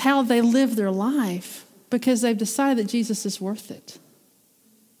that's just how they live their life, because they've decided that Jesus is worth it.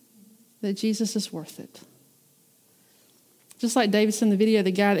 That Jesus is worth it. Just like David said in the video,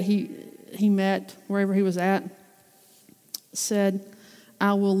 the guy that he met wherever he was at, said,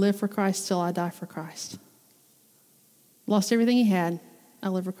 I will live for Christ till I die for Christ. Lost everything he had. I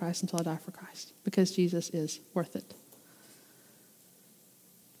live for Christ until I die for Christ, because Jesus is worth it.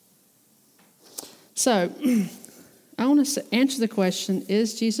 So, I want to answer the question,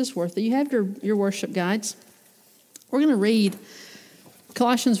 is Jesus worth it? You have your worship guides. We're going to read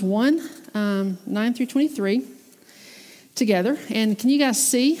Colossians 1, 9 through 23 together. And can you guys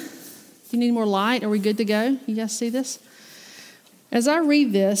see? Do you need more light? Are we good to go? You guys see this? As I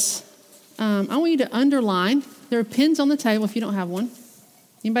read this, I want you to underline. There are pens on the table if you don't have one.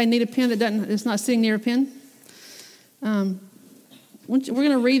 Anybody need a pen that's not sitting near a pen? We're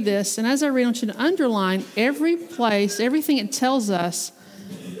going to read this, and as I read, I want you to underline every place, everything it tells us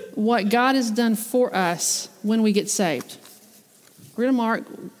what God has done for us when we get saved. We're going to mark,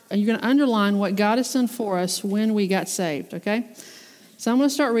 and you're going to underline what God has done for us when we got saved, okay? So I'm going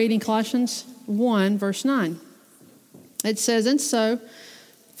to start reading Colossians 1, verse 9. It says, and so,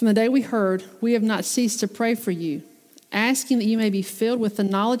 from the day we heard, we have not ceased to pray for you, asking that you may be filled with the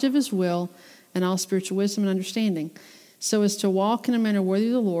knowledge of his will and all spiritual wisdom and understanding, so as to walk in a manner worthy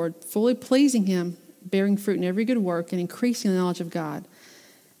of the Lord, fully pleasing him, bearing fruit in every good work, and increasing the knowledge of God,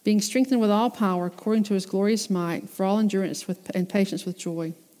 being strengthened with all power according to his glorious might, for all endurance and patience with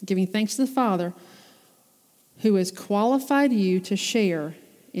joy, giving thanks to the Father, who has qualified you to share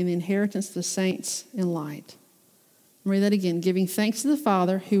in the inheritance of the saints in light. I'll read that again. Giving thanks to the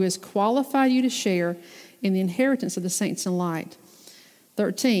Father, who has qualified you to share in the inheritance of the saints in light.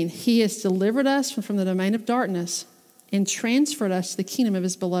 13, he has delivered us from the domain of darkness and transferred us to the kingdom of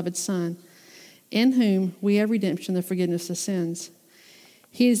his beloved Son, in whom we have redemption, the forgiveness of sins.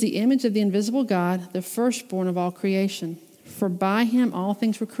 He is the image of the invisible God, the firstborn of all creation. For by him all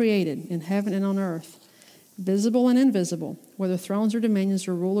things were created, in heaven and on earth, visible and invisible, whether thrones or dominions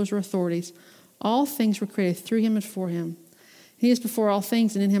or rulers or authorities. All things were created through him and for him. He is before all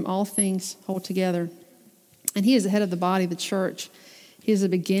things, and in him all things hold together. And he is the head of the body, the church. He is the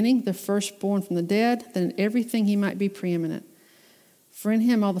beginning, the firstborn from the dead, that in everything he might be preeminent. For in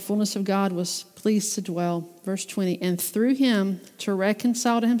him all the fullness of God was pleased to dwell. Verse 20, and through him to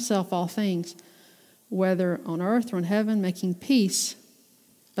reconcile to himself all things, whether on earth or in heaven, making peace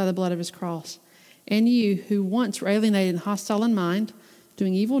by the blood of his cross. And you, who once were alienated and hostile in mind,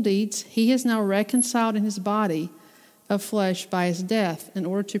 doing evil deeds, he has now reconciled in his body of flesh by his death, in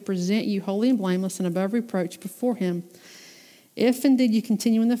order to present you holy and blameless and above reproach before him. If indeed you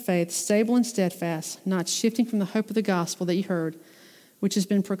continue in the faith, stable and steadfast, not shifting from the hope of the gospel that you heard, which has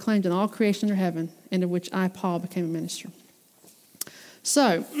been proclaimed in all creation under heaven, and of which I, Paul, became a minister.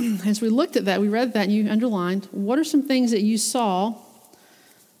 So, as we looked at that, we read that and you underlined, what are some things that you saw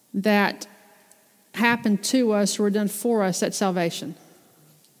that happened to us or were done for us at salvation?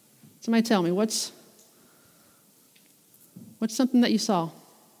 Somebody tell me, what's something that you saw?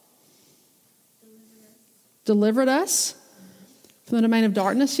 Delivered us from the domain of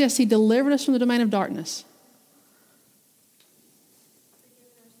darkness. Yes, he delivered us from the domain of darkness.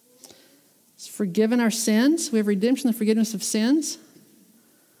 He's forgiven our sins. We have redemption, the forgiveness of sins.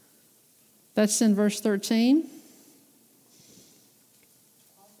 That's in verse 13.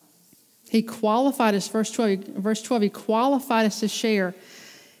 He qualified us, verse 12, he qualified us to share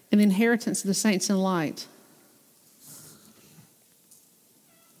in the inheritance of the saints in light.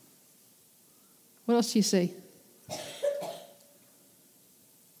 What else do you see?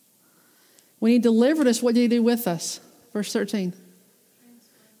 When he delivered us, what did he do with us? Verse 13.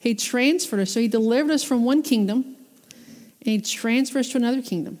 He transferred us. So he delivered us from one kingdom, and he transferred us to another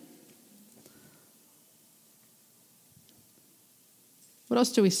kingdom. What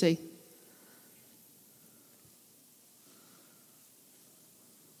else do we see?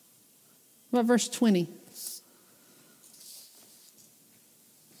 What about verse 20?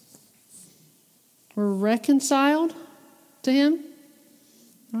 We're reconciled to him.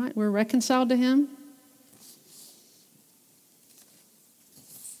 All right, we're reconciled to him.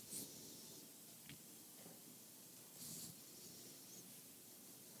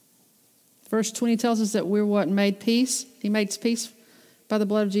 Verse 20 tells us that we're what? Made peace. He makes peace by the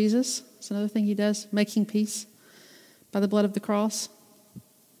blood of Jesus. It's another thing he does, making peace by the blood of the cross.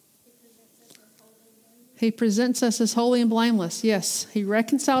 He presents us as holy and blameless. Yes, he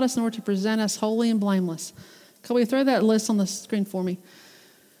reconciled us in order to present us holy and blameless. Can we throw that list on the screen for me?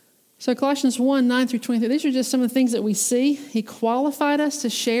 So Colossians 1, 9 through 23, these are just some of the things that we see. He qualified us to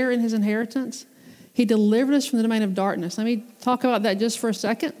share in his inheritance. He delivered us from the domain of darkness. Let me talk about that just for a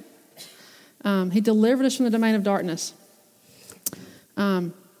second. He delivered us from the domain of darkness.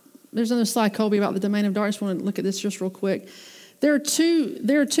 There's another slide, Colby, about the domain of darkness. I want to look at this just real quick. There are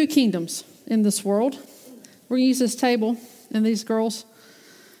two kingdoms in this world. We're going to use this table and these girls?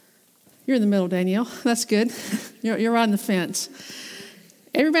 You're in the middle, Danielle. That's good. You're right on the fence.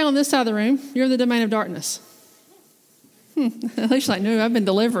 Everybody on this side of the room, you're in the domain of darkness. At least you're like, no, I've been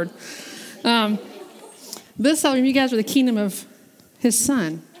delivered. This side of the room, you guys are the kingdom of his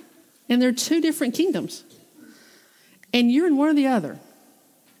son. And they're two different kingdoms. And you're in one or the other.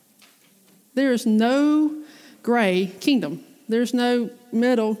 There is no gray kingdom. There's no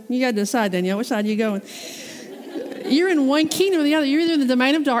middle. You got to decide, Danielle, which side are you going? You're in one kingdom or the other. You're either in the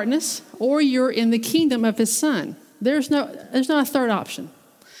domain of darkness or you're in the kingdom of his son. There's not a third option.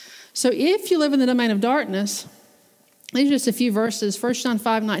 So if you live in the domain of darkness, these are just a few verses. 1 John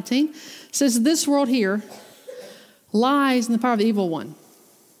 5:19 says, this world here lies in the power of the evil one.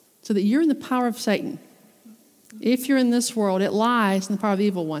 So that you're in the power of Satan. If you're in this world, it lies in the power of the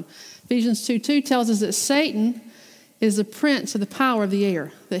evil one. Ephesians 2:2 tells us that Satan is the prince of the power of the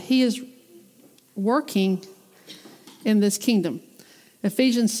air, that he is working in this kingdom.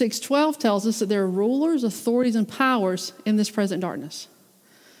 Ephesians 6:12 tells us that there are rulers, authorities, and powers in this present darkness.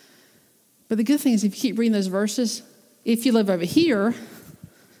 But the good thing is if you keep reading those verses, if you live over here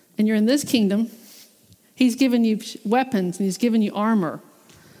and you're in this kingdom, he's given you weapons and he's given you armor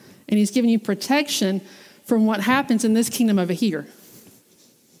and he's given you protection from what happens in this kingdom over here.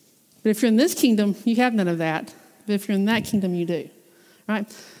 But if you're in this kingdom, you have none of that. But if you're in that kingdom, you do. All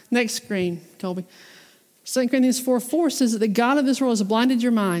right? Next screen, Colby. 2 Corinthians 4:4 says that the God of this world has blinded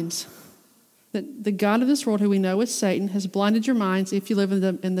your minds. That the God of this world, who we know is Satan, has blinded your minds if you live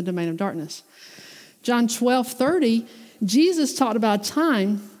in the domain of darkness. John 12:30, Jesus talked about a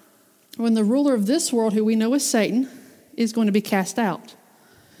time when the ruler of this world, who we know is Satan, is going to be cast out.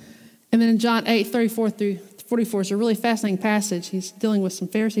 And then in John 8:34 through 44, it's a really fascinating passage. He's dealing with some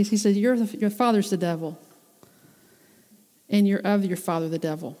Pharisees. He says, your father's the devil, and you're of your father the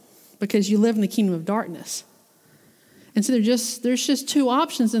devil, because you live in the kingdom of darkness. And so there's just two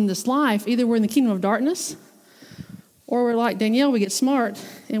options in this life. Either we're in the kingdom of darkness, or we're like Danielle, we get smart,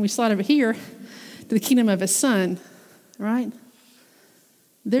 and we slide over here to the kingdom of his son, right?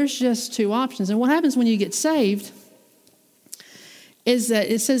 There's just two options. And what happens when you get saved is that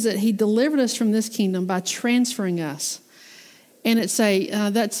it says that he delivered us from this kingdom by transferring us. And it's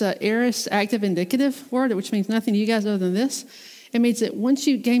that's an aorist active indicative word, which means nothing to you guys other than this. It means that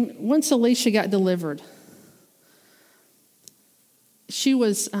once Alicia got delivered, she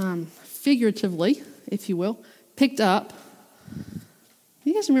was figuratively, if you will, picked up.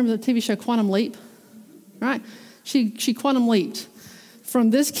 You guys remember the TV show Quantum Leap? Right? She quantum leaped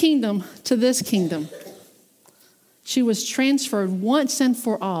from this kingdom to this kingdom. She was transferred once and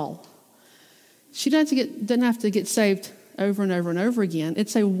for all. She doesn't have to get saved over and over and over again.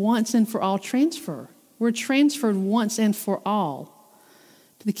 It's a once and for all transfer. We're transferred once and for all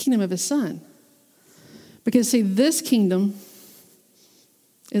to the kingdom of his son. Because, see, this kingdom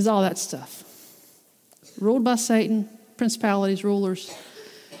is all that stuff. Ruled by Satan, principalities, rulers.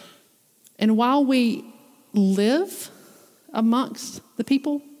 And while we live amongst the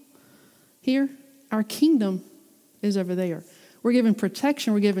people here, our kingdom is over there. We're given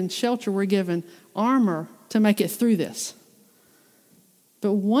protection, we're given shelter, we're given armor to make it through this.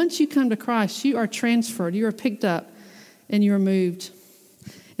 But once you come to Christ, you are transferred, you are picked up, and you are moved.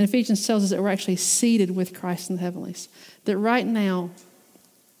 And Ephesians tells us that we're actually seated with Christ in the heavenlies. That right now,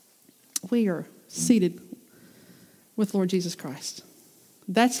 we are seated with Lord Jesus Christ.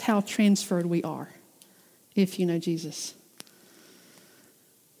 That's how transferred we are, if you know Jesus.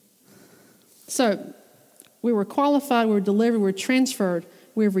 So, we were qualified, we were delivered, we were transferred.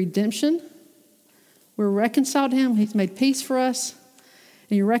 We have redemption. We're reconciled to him. He's made peace for us.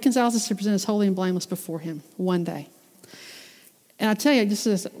 And he reconciles us to present us holy and blameless before him one day. And I tell you, just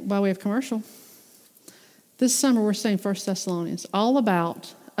as by way of commercial, this summer we're studying 1 Thessalonians, all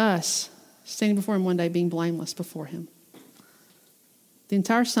about us standing before him one day, being blameless before him. The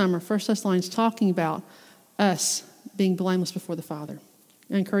entire summer, 1 Thessalonians talking about us being blameless before the Father.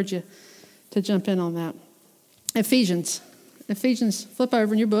 I encourage you to jump in on that. Ephesians, flip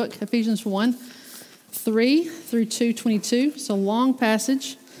over in your book, Ephesians 1:3 through 2:22. It's a long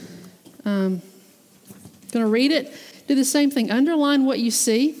passage. Going to read it. Do the same thing. Underline what you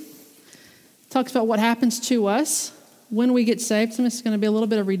see. Talks about what happens to us when we get saved. So it's going to be a little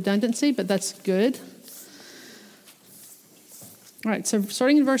bit of redundancy, but that's good. All right, so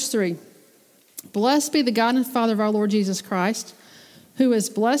starting in verse 3. Blessed be the God and Father of our Lord Jesus Christ, who has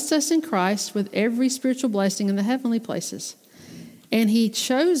blessed us in Christ with every spiritual blessing in the heavenly places. And he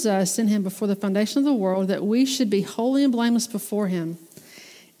chose us in him before the foundation of the world, that we should be holy and blameless before him.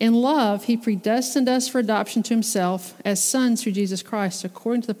 In love, he predestined us for adoption to himself as sons through Jesus Christ,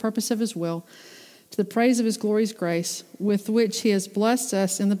 according to the purpose of his will, to the praise of his glorious grace, with which he has blessed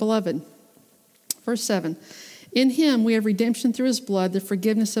us in the beloved. Verse 7, in him we have redemption through his blood, the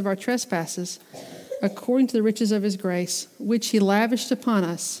forgiveness of our trespasses, according to the riches of his grace, which he lavished upon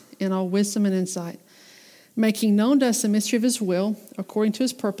us in all wisdom and insight, making known to us the mystery of his will, according to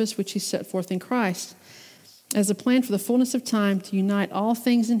his purpose, which he set forth in Christ, as a plan for the fullness of time to unite all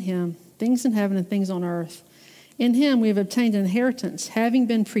things in him, things in heaven and things on earth. In him we have obtained an inheritance, having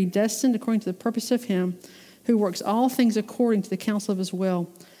been predestined according to the purpose of him who works all things according to the counsel of his will,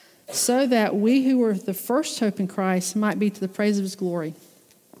 so that we who were the first hope in Christ might be to the praise of his glory.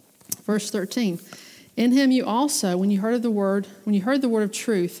 Verse 13, in him you also, when you heard the word of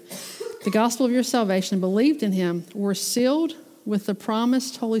truth, the gospel of your salvation, and believed in him, were sealed with the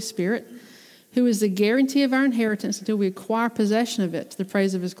promised Holy Spirit, who is the guarantee of our inheritance until we acquire possession of it to the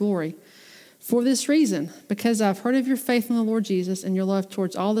praise of his glory. For this reason, because I've heard of your faith in the Lord Jesus and your love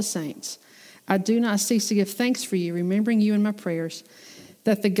towards all the saints, I do not cease to give thanks for you, remembering you in my prayers,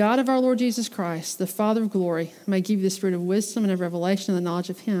 that the God of our Lord Jesus Christ, the Father of glory, may give you the spirit of wisdom and of revelation and the knowledge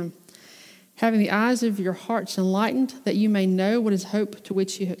of him, having the eyes of your hearts enlightened, that you may know what is hope to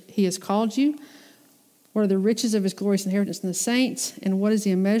which he has called you, what are the riches of his glorious inheritance in the saints, and what is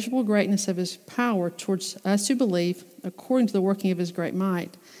the immeasurable greatness of his power towards us who believe, according to the working of his great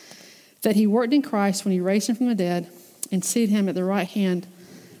might, that he worked in Christ when he raised him from the dead and seated him at the right hand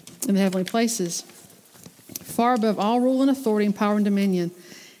in the heavenly places, far above all rule and authority and power and dominion,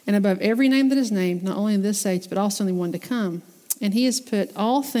 and above every name that is named, not only in this age, but also in the one to come. And he has put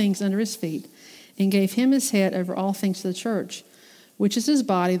all things under his feet, and gave him his head over all things to the church, which is his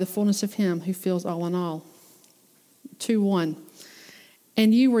body, the fullness of him who fills all in all. 2:1.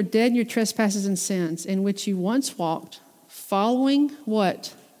 And you were dead in your trespasses and sins, in which you once walked, following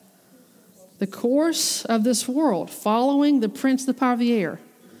what? The course of this world, following the prince of the power of the air,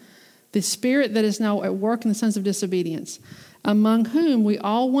 the spirit that is now at work in the sons of disobedience, among whom we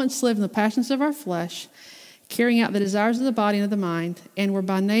all once lived in the passions of our flesh, carrying out the desires of the body and of the mind, and were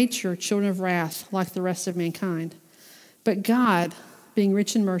by nature children of wrath like the rest of mankind. But God, being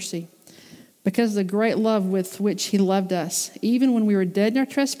rich in mercy, because of the great love with which he loved us, even when we were dead in our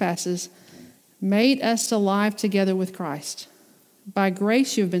trespasses, made us alive together with Christ. By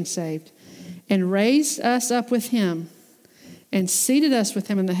grace you have been saved, and raised us up with him, and seated us with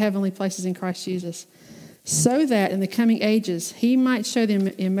him in the heavenly places in Christ Jesus, so that in the coming ages he might show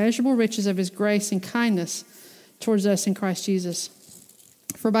the immeasurable riches of his grace and kindness towards us in Christ Jesus.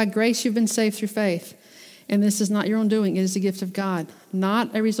 For by grace you've been saved through faith, and this is not your own doing, it is the gift of God,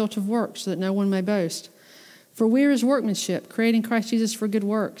 not a result of works, so that no one may boast. For we are his workmanship, created in Christ Jesus for good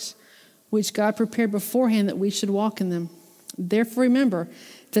works, which God prepared beforehand that we should walk in them. Therefore remember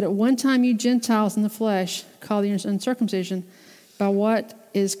that at one time you Gentiles in the flesh, called the uncircumcision, by what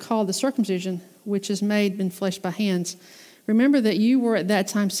is called the circumcision, which is made in flesh by hands. Remember that you were at that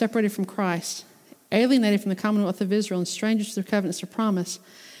time separated from Christ, alienated from the commonwealth of Israel, and strangers to the covenants of promise,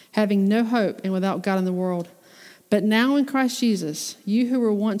 having no hope and without God in the world. But now in Christ Jesus, you who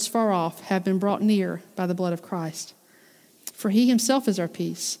were once far off have been brought near by the blood of Christ. For he himself is our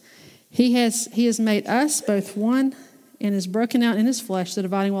peace. He has made us both one, and has broken out in his flesh the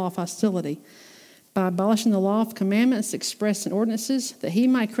dividing wall of hostility, by abolishing the law of commandments expressed in ordinances, that he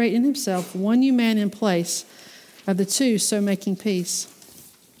might create in himself one new man in place of the two, so making peace.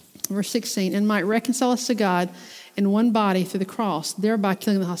 Verse 16, and might reconcile us to God in one body through the cross, thereby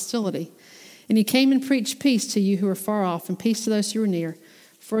killing the hostility. And he came and preached peace to you who are far off, and peace to those who are near.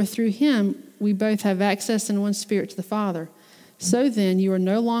 For through him we both have access in one spirit to the Father. So then you are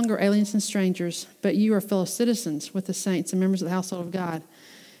no longer aliens and strangers, but you are fellow citizens with the saints and members of the household of God,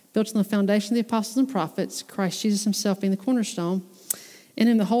 built on the foundation of the apostles and prophets, Christ Jesus himself being the cornerstone, and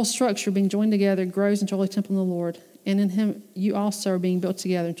in the whole structure being joined together grows into a holy temple in the Lord. And in him you also are being built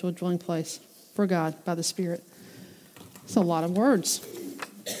together into a dwelling place for God by the Spirit. It's a lot of words.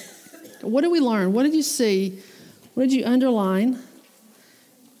 What did we learn? What did you see? What did you underline?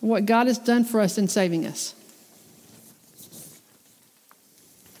 What God has done for us in saving us?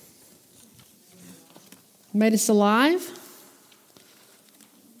 Made us alive.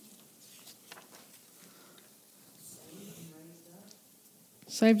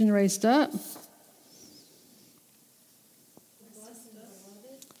 Saved and raised up.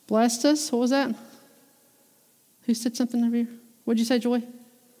 Blessed us. What was that? Who said something over here? What did you say, Joy?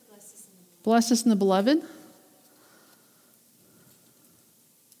 Blessed us in the beloved.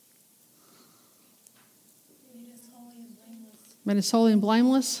 Made us holy and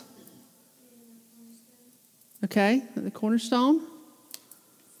blameless. Okay, the cornerstone.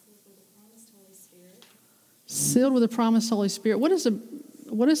 Sealed with the promised Holy Spirit. What does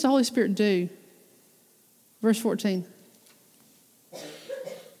the Holy Spirit do? Verse 14.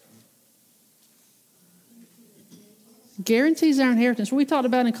 Guarantees our inheritance. We talked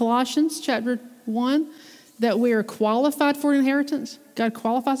about in Colossians chapter 1 that we are qualified for an inheritance. God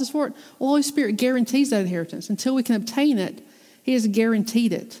qualifies us for it. Well, the Holy Spirit guarantees that inheritance. Until we can obtain it, He has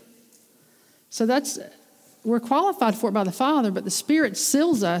guaranteed it. So we're qualified for it by the Father, but the Spirit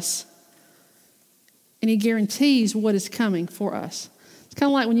seals us and He guarantees what is coming for us. It's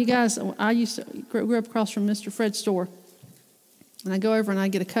kind of like when you guys, I grew up across from Mr. Fred's store, and I go over and I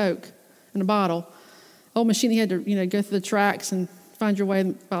get a Coke in a bottle. Old machine, you had to, go through the tracks and find your way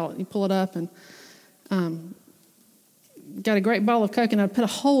in the bottle. You pull it up and got a great bottle of Coke, and I'd put a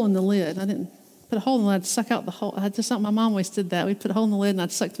hole in the lid. I didn't put a hole in the lid. I'd suck out the hole. I just something my mom always did that. We'd put a hole in the lid, and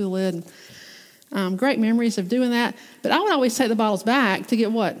I'd suck through the lid. And, great memories of doing that. But I would always take the bottles back to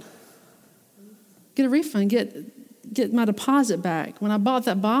get what? Get a refund. Get my deposit back. When I bought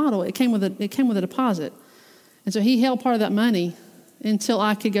that bottle, it came with a deposit, and so he held part of that money until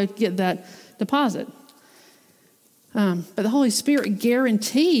I could go get that deposit. But the Holy Spirit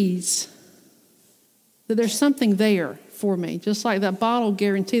guarantees that there's something there for me, just like that bottle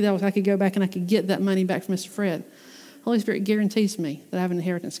guaranteed that I could go back and I could get that money back from Mr. Fred. The Holy Spirit guarantees me that I have an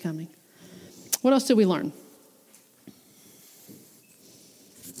inheritance coming. What else did we learn?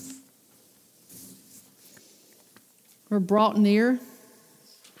 We're brought near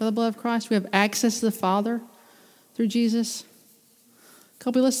by the blood of Christ. We have access to the Father through Jesus.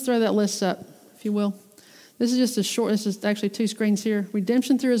 Kobe, let's throw that list up, if you will. This is actually 2 screens here.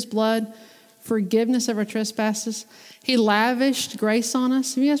 Redemption through His blood, forgiveness of our trespasses. He lavished grace on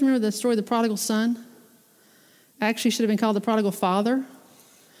us. Have you guys remember the story of the prodigal son? Actually should have been called the prodigal father,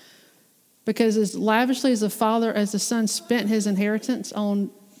 because as lavishly as the son spent his inheritance on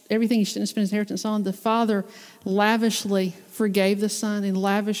everything he shouldn't spend his inheritance on, the Father lavishly forgave the Son and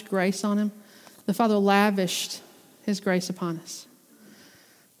lavished grace on him. The Father lavished His grace upon us.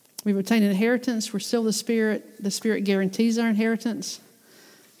 We've obtained an inheritance. We're still the Spirit. The Spirit guarantees our inheritance.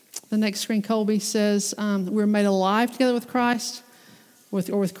 The next screen, Colby, says we're made alive together with Christ,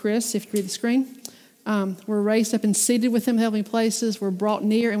 or with Chris, if you read the screen. We're raised up and seated with Him in heavenly places. We're brought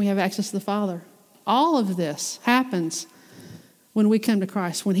near, and we have access to the Father. All of this happens when we come to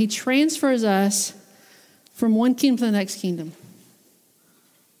Christ, when He transfers us from one kingdom to the next kingdom.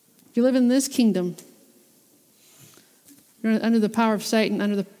 If you live in this kingdom, you're under the power of Satan,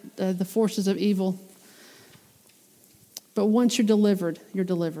 under the forces of evil. But once you're delivered, you're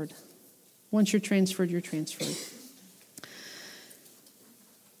delivered. Once you're transferred, you're transferred.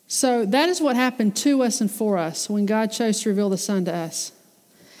 So that is what happened to us and for us when God chose to reveal the Son to us.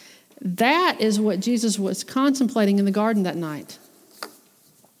 That is what Jesus was contemplating in the garden that night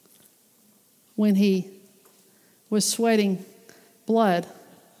when He was sweating blood.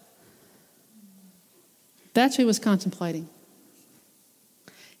 That's what He was contemplating.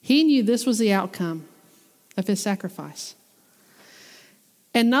 He knew this was the outcome of His sacrifice.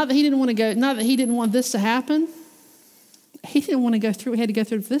 And not that He didn't want this to happen. He didn't want to go through, He had to go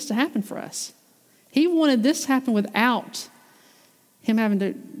through for this to happen for us. He wanted this to happen without Him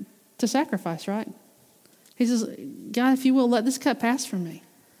having to sacrifice, right? He says, God, if you will, let this cup pass from me.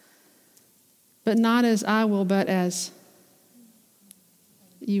 But not as I will, but as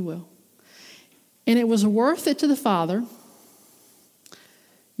you will. And it was worth it to the Father.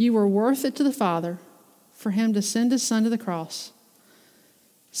 You were worth it to the Father for Him to send His Son to the cross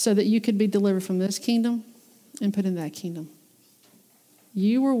so that you could be delivered from this kingdom and put in that kingdom.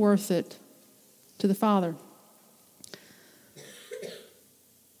 You were worth it to the Father.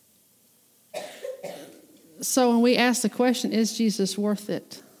 So when we ask the question, is Jesus worth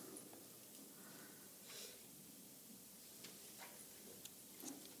it?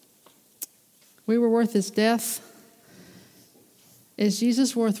 We were worth His death. Is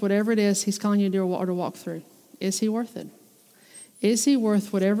Jesus worth whatever it is He's calling you to do or to walk through? Is He worth it? Is He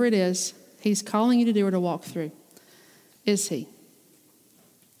worth whatever it is He's calling you to do or to walk through? Is He?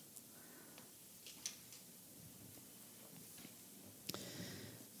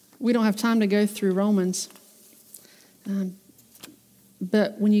 We don't have time to go through Romans.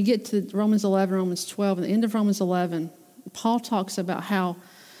 But when you get to Romans 11, Romans 12, and the end of Romans 11, Paul talks about how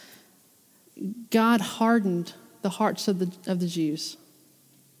God hardened the hearts of the Jews.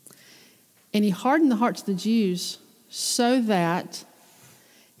 And He hardened the hearts of the Jews so that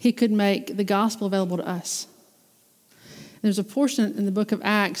He could make the gospel available to us. There's a portion in the book of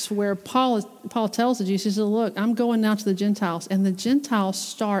Acts where Paul tells the Jews, he says, look, I'm going now to the Gentiles. And the Gentiles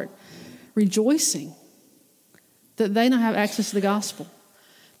start rejoicing that they now have access to the gospel.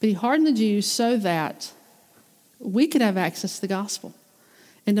 But He hardened the Jews so that we could have access to the gospel.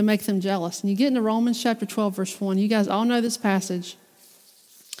 and to make them jealous. And you get into Romans chapter 12, verse 1. You guys all know this passage.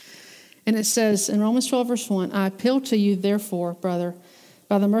 And it says in Romans 12, verse 1, I appeal to you, therefore, brother,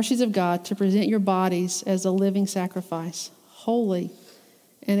 by the mercies of God, to present your bodies as a living sacrifice, holy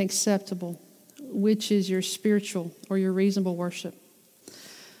and acceptable, which is your spiritual or your reasonable worship.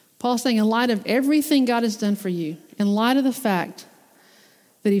 Paul's saying, in light of everything God has done for you, in light of the fact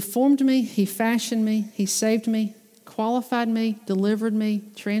that he formed me, he fashioned me, he saved me, qualified me, delivered me,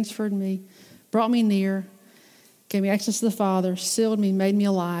 transferred me, brought me near, gave me access to the Father, sealed me, made me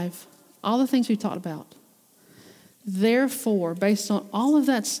alive, all the things we talked about. Therefore, based on all of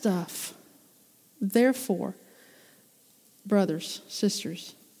that stuff, therefore, brothers,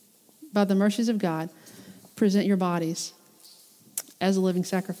 sisters, by the mercies of God, present your bodies as a living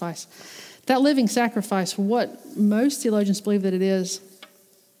sacrifice. That living sacrifice, what most theologians believe that it is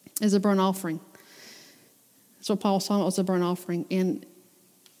a burnt offering. That's what Paul was talking about, was a burnt offering. And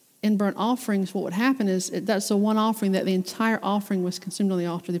in burnt offerings, what would happen is that's the one offering that the entire offering was consumed on the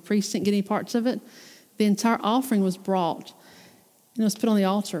altar. The priest didn't get any parts of it. The entire offering was brought and it was put on the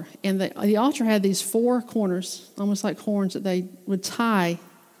altar. And the altar had these four corners, almost like horns, that they would tie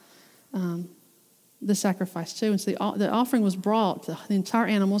the sacrifice to. And so the offering was brought, the entire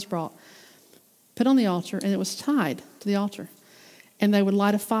animal was brought, put on the altar, and it was tied to the altar. And they would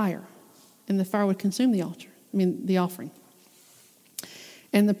light a fire, and the fire would consume the offering.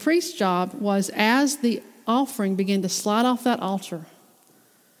 And the priest's job was, as the offering began to slide off that altar,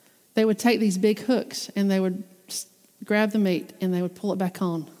 they would take these big hooks, and they would grab the meat, and they would pull it back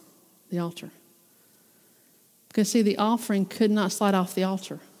on the altar. Because, see, the offering could not slide off the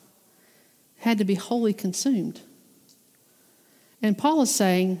altar. It had to be wholly consumed. And Paul is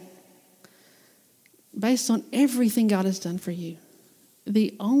saying, based on everything God has done for you,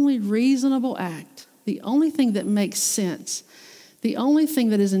 the only reasonable act, the only thing that makes sense, the only thing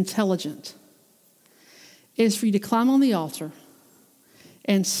that is intelligent is for you to climb on the altar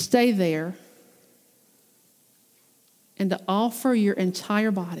and stay there and to offer your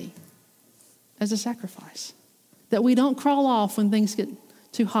entire body as a sacrifice. That we don't crawl off when things get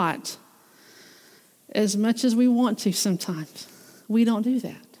too hot as much as we want to sometimes. We don't do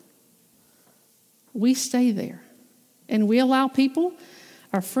that. We stay there. And we allow people,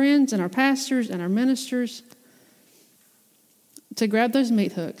 our friends and our pastors and our ministers, to grab those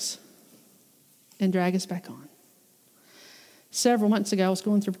meat hooks and drag us back on. Several months ago, I was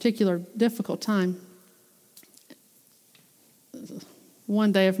going through a particular difficult time.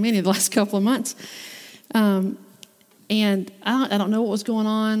 One day of many the last couple of months. And I don't know what was going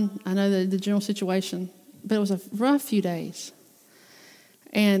on. I know the general situation, but it was a rough few days.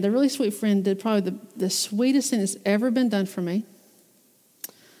 And a really sweet friend did probably the sweetest thing that's ever been done for me.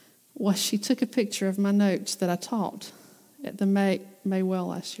 Was she took a picture of my notes that I taught at the May Well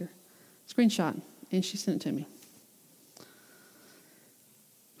last year. Screenshot, and she sent it to me.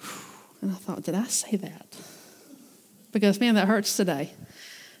 And I thought, did I say that? Because, man, that hurts today.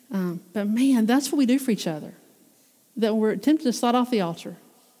 But, man, that's what we do for each other. That when we're tempted to slide off the altar,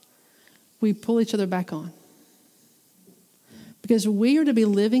 we pull each other back on. Because we are to be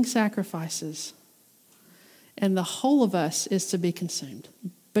living sacrifices, and the whole of us is to be consumed.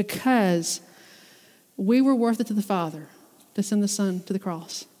 Because we were worth it to the Father to send the Son to the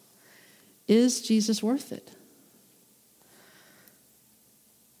cross. Is Jesus worth it?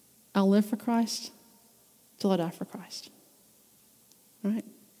 I'll live for Christ till I die for Christ. All right?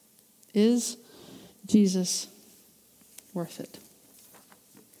 Is Jesus worth it?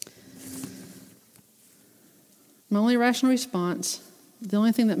 My only rational response, the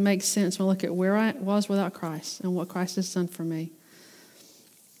only thing that makes sense when I look at where I was without Christ and what Christ has done for me,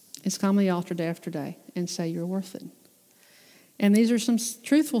 is come to the altar day after day and say, you're worth it. And these are some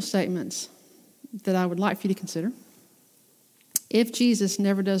truthful statements that I would like for you to consider. If Jesus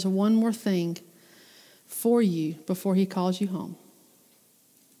never does one more thing for you before he calls you home,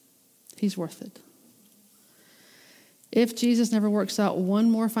 he's worth it. If Jesus never works out one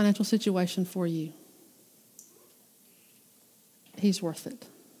more financial situation for you, he's worth it.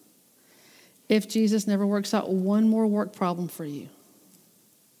 If Jesus never works out one more work problem for you,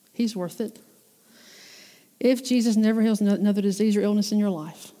 he's worth it. If Jesus never heals another disease or illness in your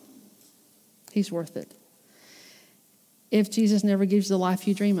life, he's worth it. If Jesus never gives you the life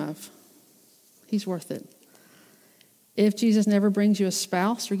you dream of, he's worth it. If Jesus never brings you a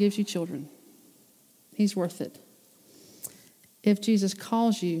spouse or gives you children, he's worth it. If Jesus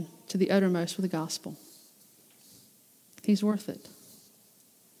calls you to the uttermost with the gospel, he's worth it.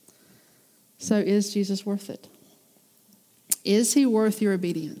 So is Jesus worth it? Is he worth your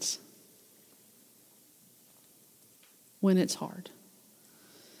obedience when it's hard?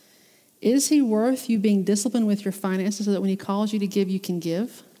 Is he worth you being disciplined with your finances so that when he calls you to give, you can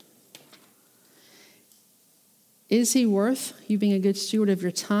give? Is he worth you being a good steward of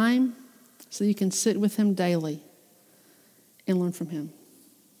your time so that you can sit with him daily and learn from him?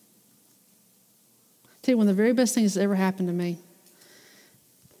 I'll tell you, one of the very best things that ever happened to me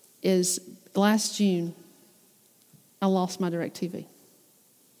is last June, I lost my DirecTV.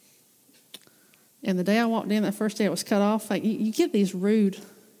 And the day I walked in, that first day it was cut off, like you get these rude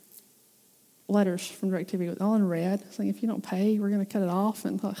letters from DirecTV, all in red, saying if you don't pay, we're going to cut it off.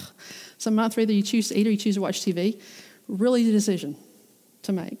 And so a month, either you choose to eat or you choose to watch TV. Really easy decision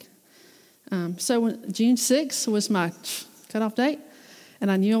to make. So when June 6th was my cutoff date,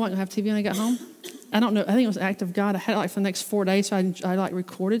 and I knew I wasn't going to have TV when I got home. I don't know, I think it was an act of God. I had it like for the next 4 days, so I like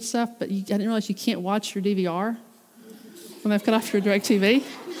recorded stuff, but I didn't realize you can't watch your DVR when they've cut off your DirecTV.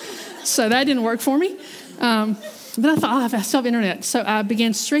 So that didn't work for me. But I thought, I still have internet. So I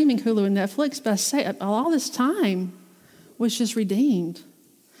began streaming Hulu and Netflix, but I say all this time was just redeemed.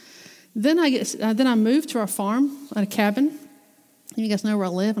 Then I moved to our farm at a cabin. You guys know where I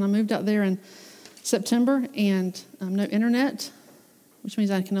live, and I moved out there in September, and no internet, which means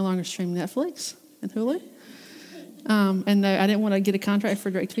I can no longer stream Netflix and Hulu. And I didn't want to get a contract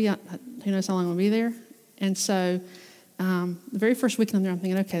for DirecTV. Who knows how long I'll be there. And so the very first weekend I'm there, I'm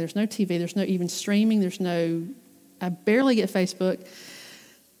thinking, okay, there's no TV, there's no even streaming, I barely get Facebook.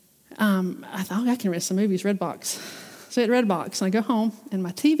 I thought, I can rent some movies, Redbox. So at Redbox, and I go home, and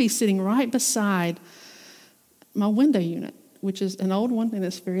my TV's sitting right beside my window unit, which is an old one, and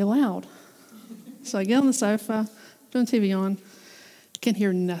it's very loud. So I get on the sofa, turn the TV on, can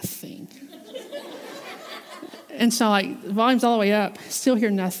hear nothing. And so the volume's all the way up, still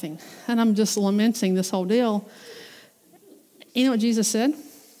hear nothing. And I'm just lamenting this whole deal. You know what Jesus said?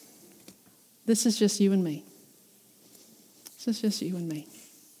 This is just you and me. This is just you and me.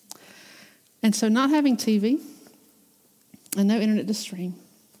 And so not having TV and no internet to stream,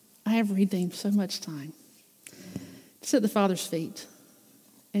 I have redeemed so much time to sit at the Father's feet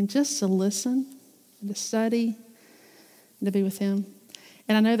and just to listen and to study and to be with him.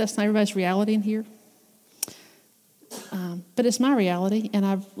 And I know that's not everybody's reality in here, but it's my reality, and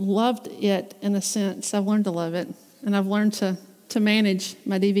I've loved it in a sense. I've learned to love it, and I've learned to manage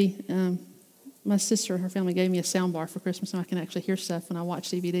my DV. My sister and her family gave me a sound bar for Christmas, so I can actually hear stuff when I watch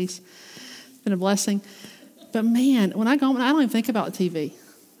DVDs. It's been a blessing. But man, when I go home, I don't even think about TV.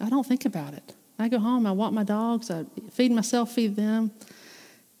 I don't think about it. I go home, I walk my dogs, I feed myself, feed them.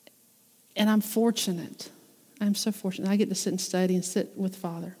 And I'm fortunate. I'm so fortunate. I get to sit and study and sit with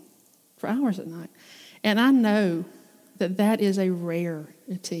Father for hours at night. And I know that is a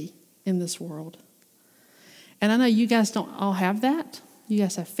rarity in this world. And I know you guys don't all have that. You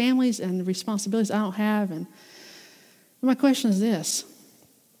guys have families and responsibilities I don't have. And my question is this.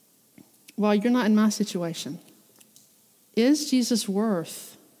 While you're not in my situation, is Jesus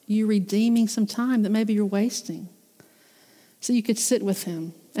worth you redeeming some time that maybe you're wasting so you could sit with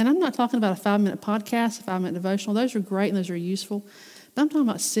him? And I'm not talking about a 5-minute podcast, a 5-minute devotional. Those are great and those are useful. But I'm talking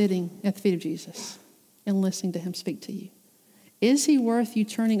about sitting at the feet of Jesus and listening to him speak to you. Is he worth you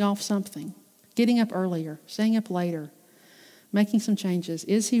turning off something, getting up earlier, staying up later, making some changes?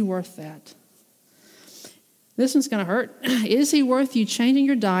 Is he worth that? This one's going to hurt. Is he worth you changing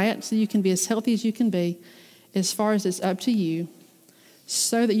your diet so you can be as healthy as you can be, as far as it's up to you,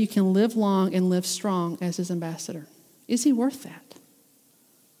 so that you can live long and live strong as his ambassador? Is he worth that?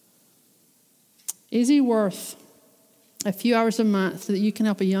 Is he worth a few hours a month so that you can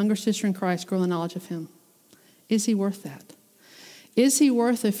help a younger sister in Christ grow in the knowledge of him? Is he worth that? Is he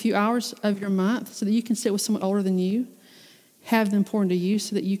worth a few hours of your month so that you can sit with someone older than you, have them pour into you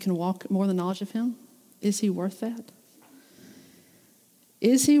so that you can walk more in the knowledge of him? Is he worth that?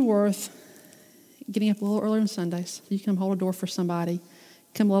 Is he worth getting up a little earlier on Sundays so you can hold a door for somebody,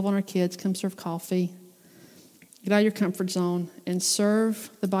 come love on our kids, come serve coffee, get out of your comfort zone and serve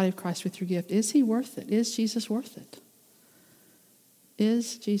the body of Christ with your gift? Is he worth it? Is Jesus worth it?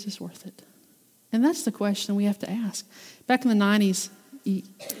 Is Jesus worth it? And that's the question we have to ask. Back in the 90s, you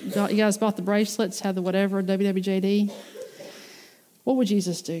guys bought the bracelets, had the whatever, WWJD. What would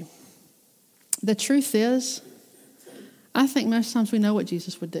Jesus do? The truth is, I think most times we know what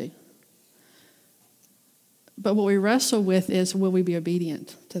Jesus would do. But what we wrestle with is, will we be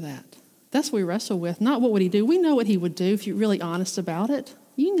obedient to that? That's what we wrestle with, not what would he do. We know what he would do if you're really honest about it.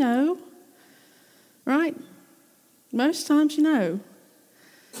 You know, right? Most times you know.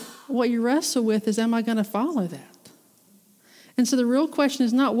 What you wrestle with is, am I going to follow that? And so the real question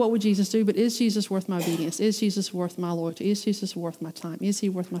is not what would Jesus do, but is Jesus worth my obedience? Is Jesus worth my loyalty? Is Jesus worth my time? Is he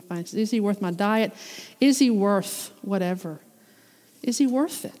worth my finances? Is he worth my diet? Is he worth whatever? Is he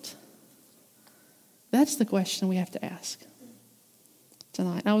worth it? That's the question we have to ask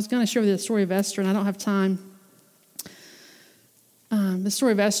tonight. I was going to share with you the story of Esther, and I don't have time. The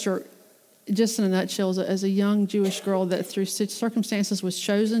story of Esther, just in a nutshell, is a young Jewish girl that through circumstances was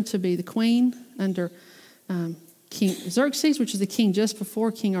chosen to be the queen under King Xerxes, which is the king just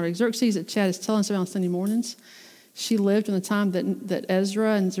before King Artaxerxes that Chad is telling us about on Sunday mornings. She lived in the time that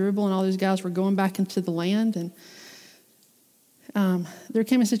Ezra and Zerubbabel and all those guys were going back into the land. And there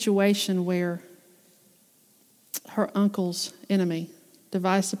came a situation where her uncle's enemy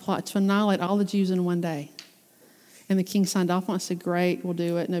devised a plot to annihilate all the Jews in one day. And the king signed off on it and said, great, we'll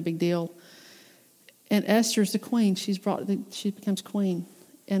do it, no big deal. And Esther's the queen. She becomes queen.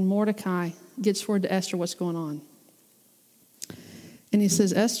 And Mordecai gets word to Esther what's going on. And he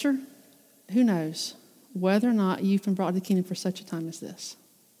says, Esther, who knows whether or not you've been brought to the kingdom for such a time as this?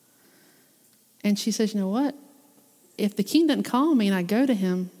 And she says, you know what? If the king doesn't call me and I go to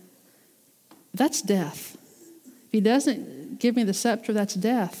him, that's death. If he doesn't give me the scepter, that's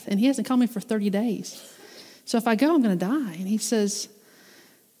death. And he hasn't called me for 30 days. So if I go, I'm going to die. And he says,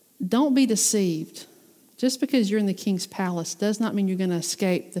 don't be deceived. Just because you're in the king's palace does not mean you're going to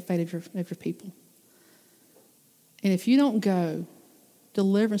escape the fate of your people. And if you don't go,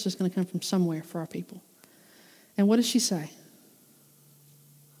 deliverance is going to come from somewhere for our people. And what does she say?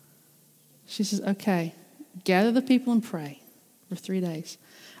 She says, okay, gather the people and pray for 3 days.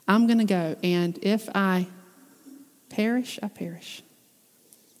 I'm going to go, and if I perish, I perish.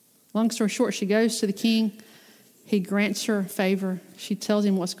 Long story short, she goes to the king. He grants her favor. She tells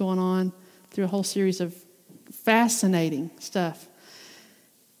him what's going on through a whole series of fascinating stuff.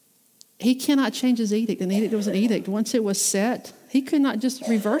 He cannot change his edict. An edict was an edict. Once it was set, he could not just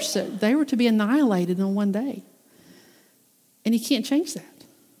reverse it. They were to be annihilated in one day. And he can't change that.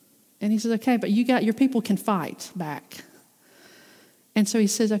 And he says, okay, but your people can fight back. And so he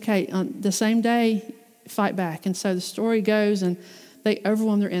says, okay, on the same day, fight back. And so the story goes, and they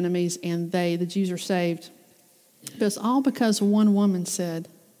overwhelm their enemies, and the Jews are saved. But it's all because one woman said,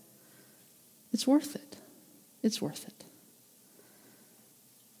 it's worth it. It's worth it.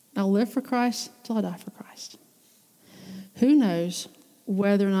 I'll live for Christ till I die for Christ. Who knows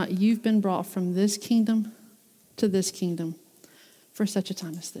whether or not you've been brought from this kingdom to this kingdom for such a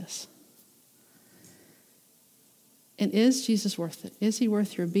time as this? And is Jesus worth it? Is he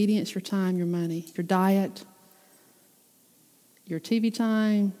worth your obedience, your time, your money, your diet, your TV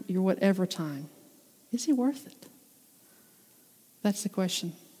time, your whatever time? Is he worth it? That's the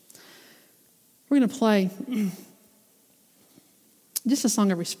question. We're going to play just a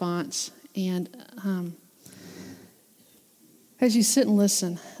song of response. And as you sit and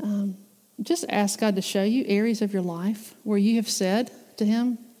listen, just ask God to show you areas of your life where you have said to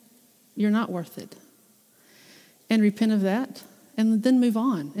him, you're not worth it. And repent of that. And then move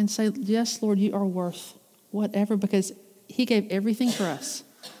on and say, yes, Lord, you are worth whatever, because he gave everything for us.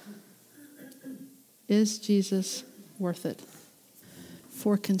 Is Jesus worth it?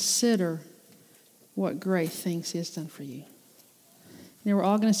 For consider what great things he has done for you. Now we're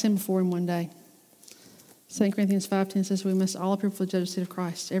all going to stand before him one day. 2 Corinthians 5:10 says we must all appear before the judgment seat of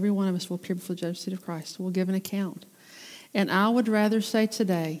Christ. Every one of us will appear before the judgment seat of Christ. We'll give an account. And I would rather say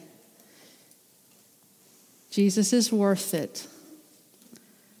today, Jesus is worth it,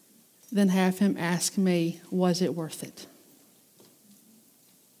 than have him ask me, was it worth it?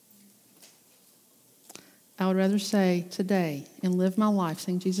 I would rather say today and live my life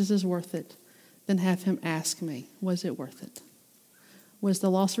saying Jesus is worth it than have him ask me, was it worth it? Was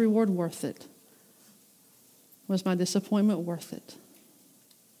the loss reward worth it? Was my disappointment worth it?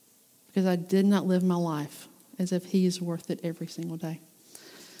 Because I did not live my life as if he is worth it every single day.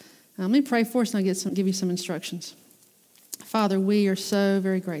 Now, let me pray for us and I'll give you some instructions. Father, we are so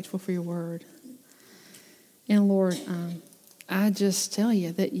very grateful for your word. And Lord, I just tell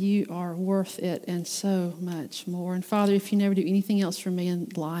you that you are worth it and so much more. And Father, if you never do anything else for me in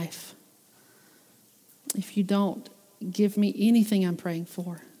life, if you don't give me anything I'm praying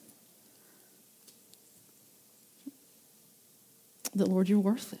for, that, Lord, you're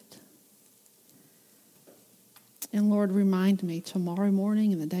worth it. And Lord, remind me tomorrow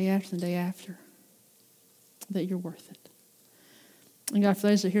morning and the day after that you're worth it. And God, for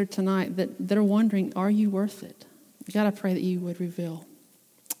those that are here tonight that are wondering, are you worth it? God, I pray that you would reveal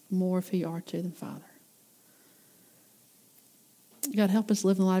more of who you are to them, Father. God, help us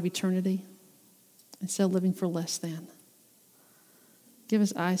live in the light of eternity instead of living for less than. Give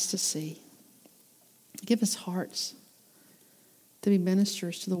us eyes to see. Give us hearts to be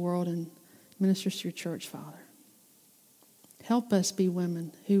ministers to the world and ministers to your church, Father. Help us be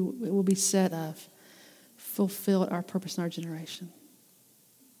women who will be said of, fulfilled our purpose in our generation.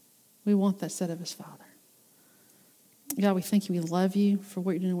 We want that set of his Father. God, we thank you. We love you for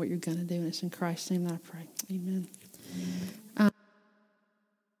what you're doing and what you're going to do. And it's in Christ's name that I pray. Amen.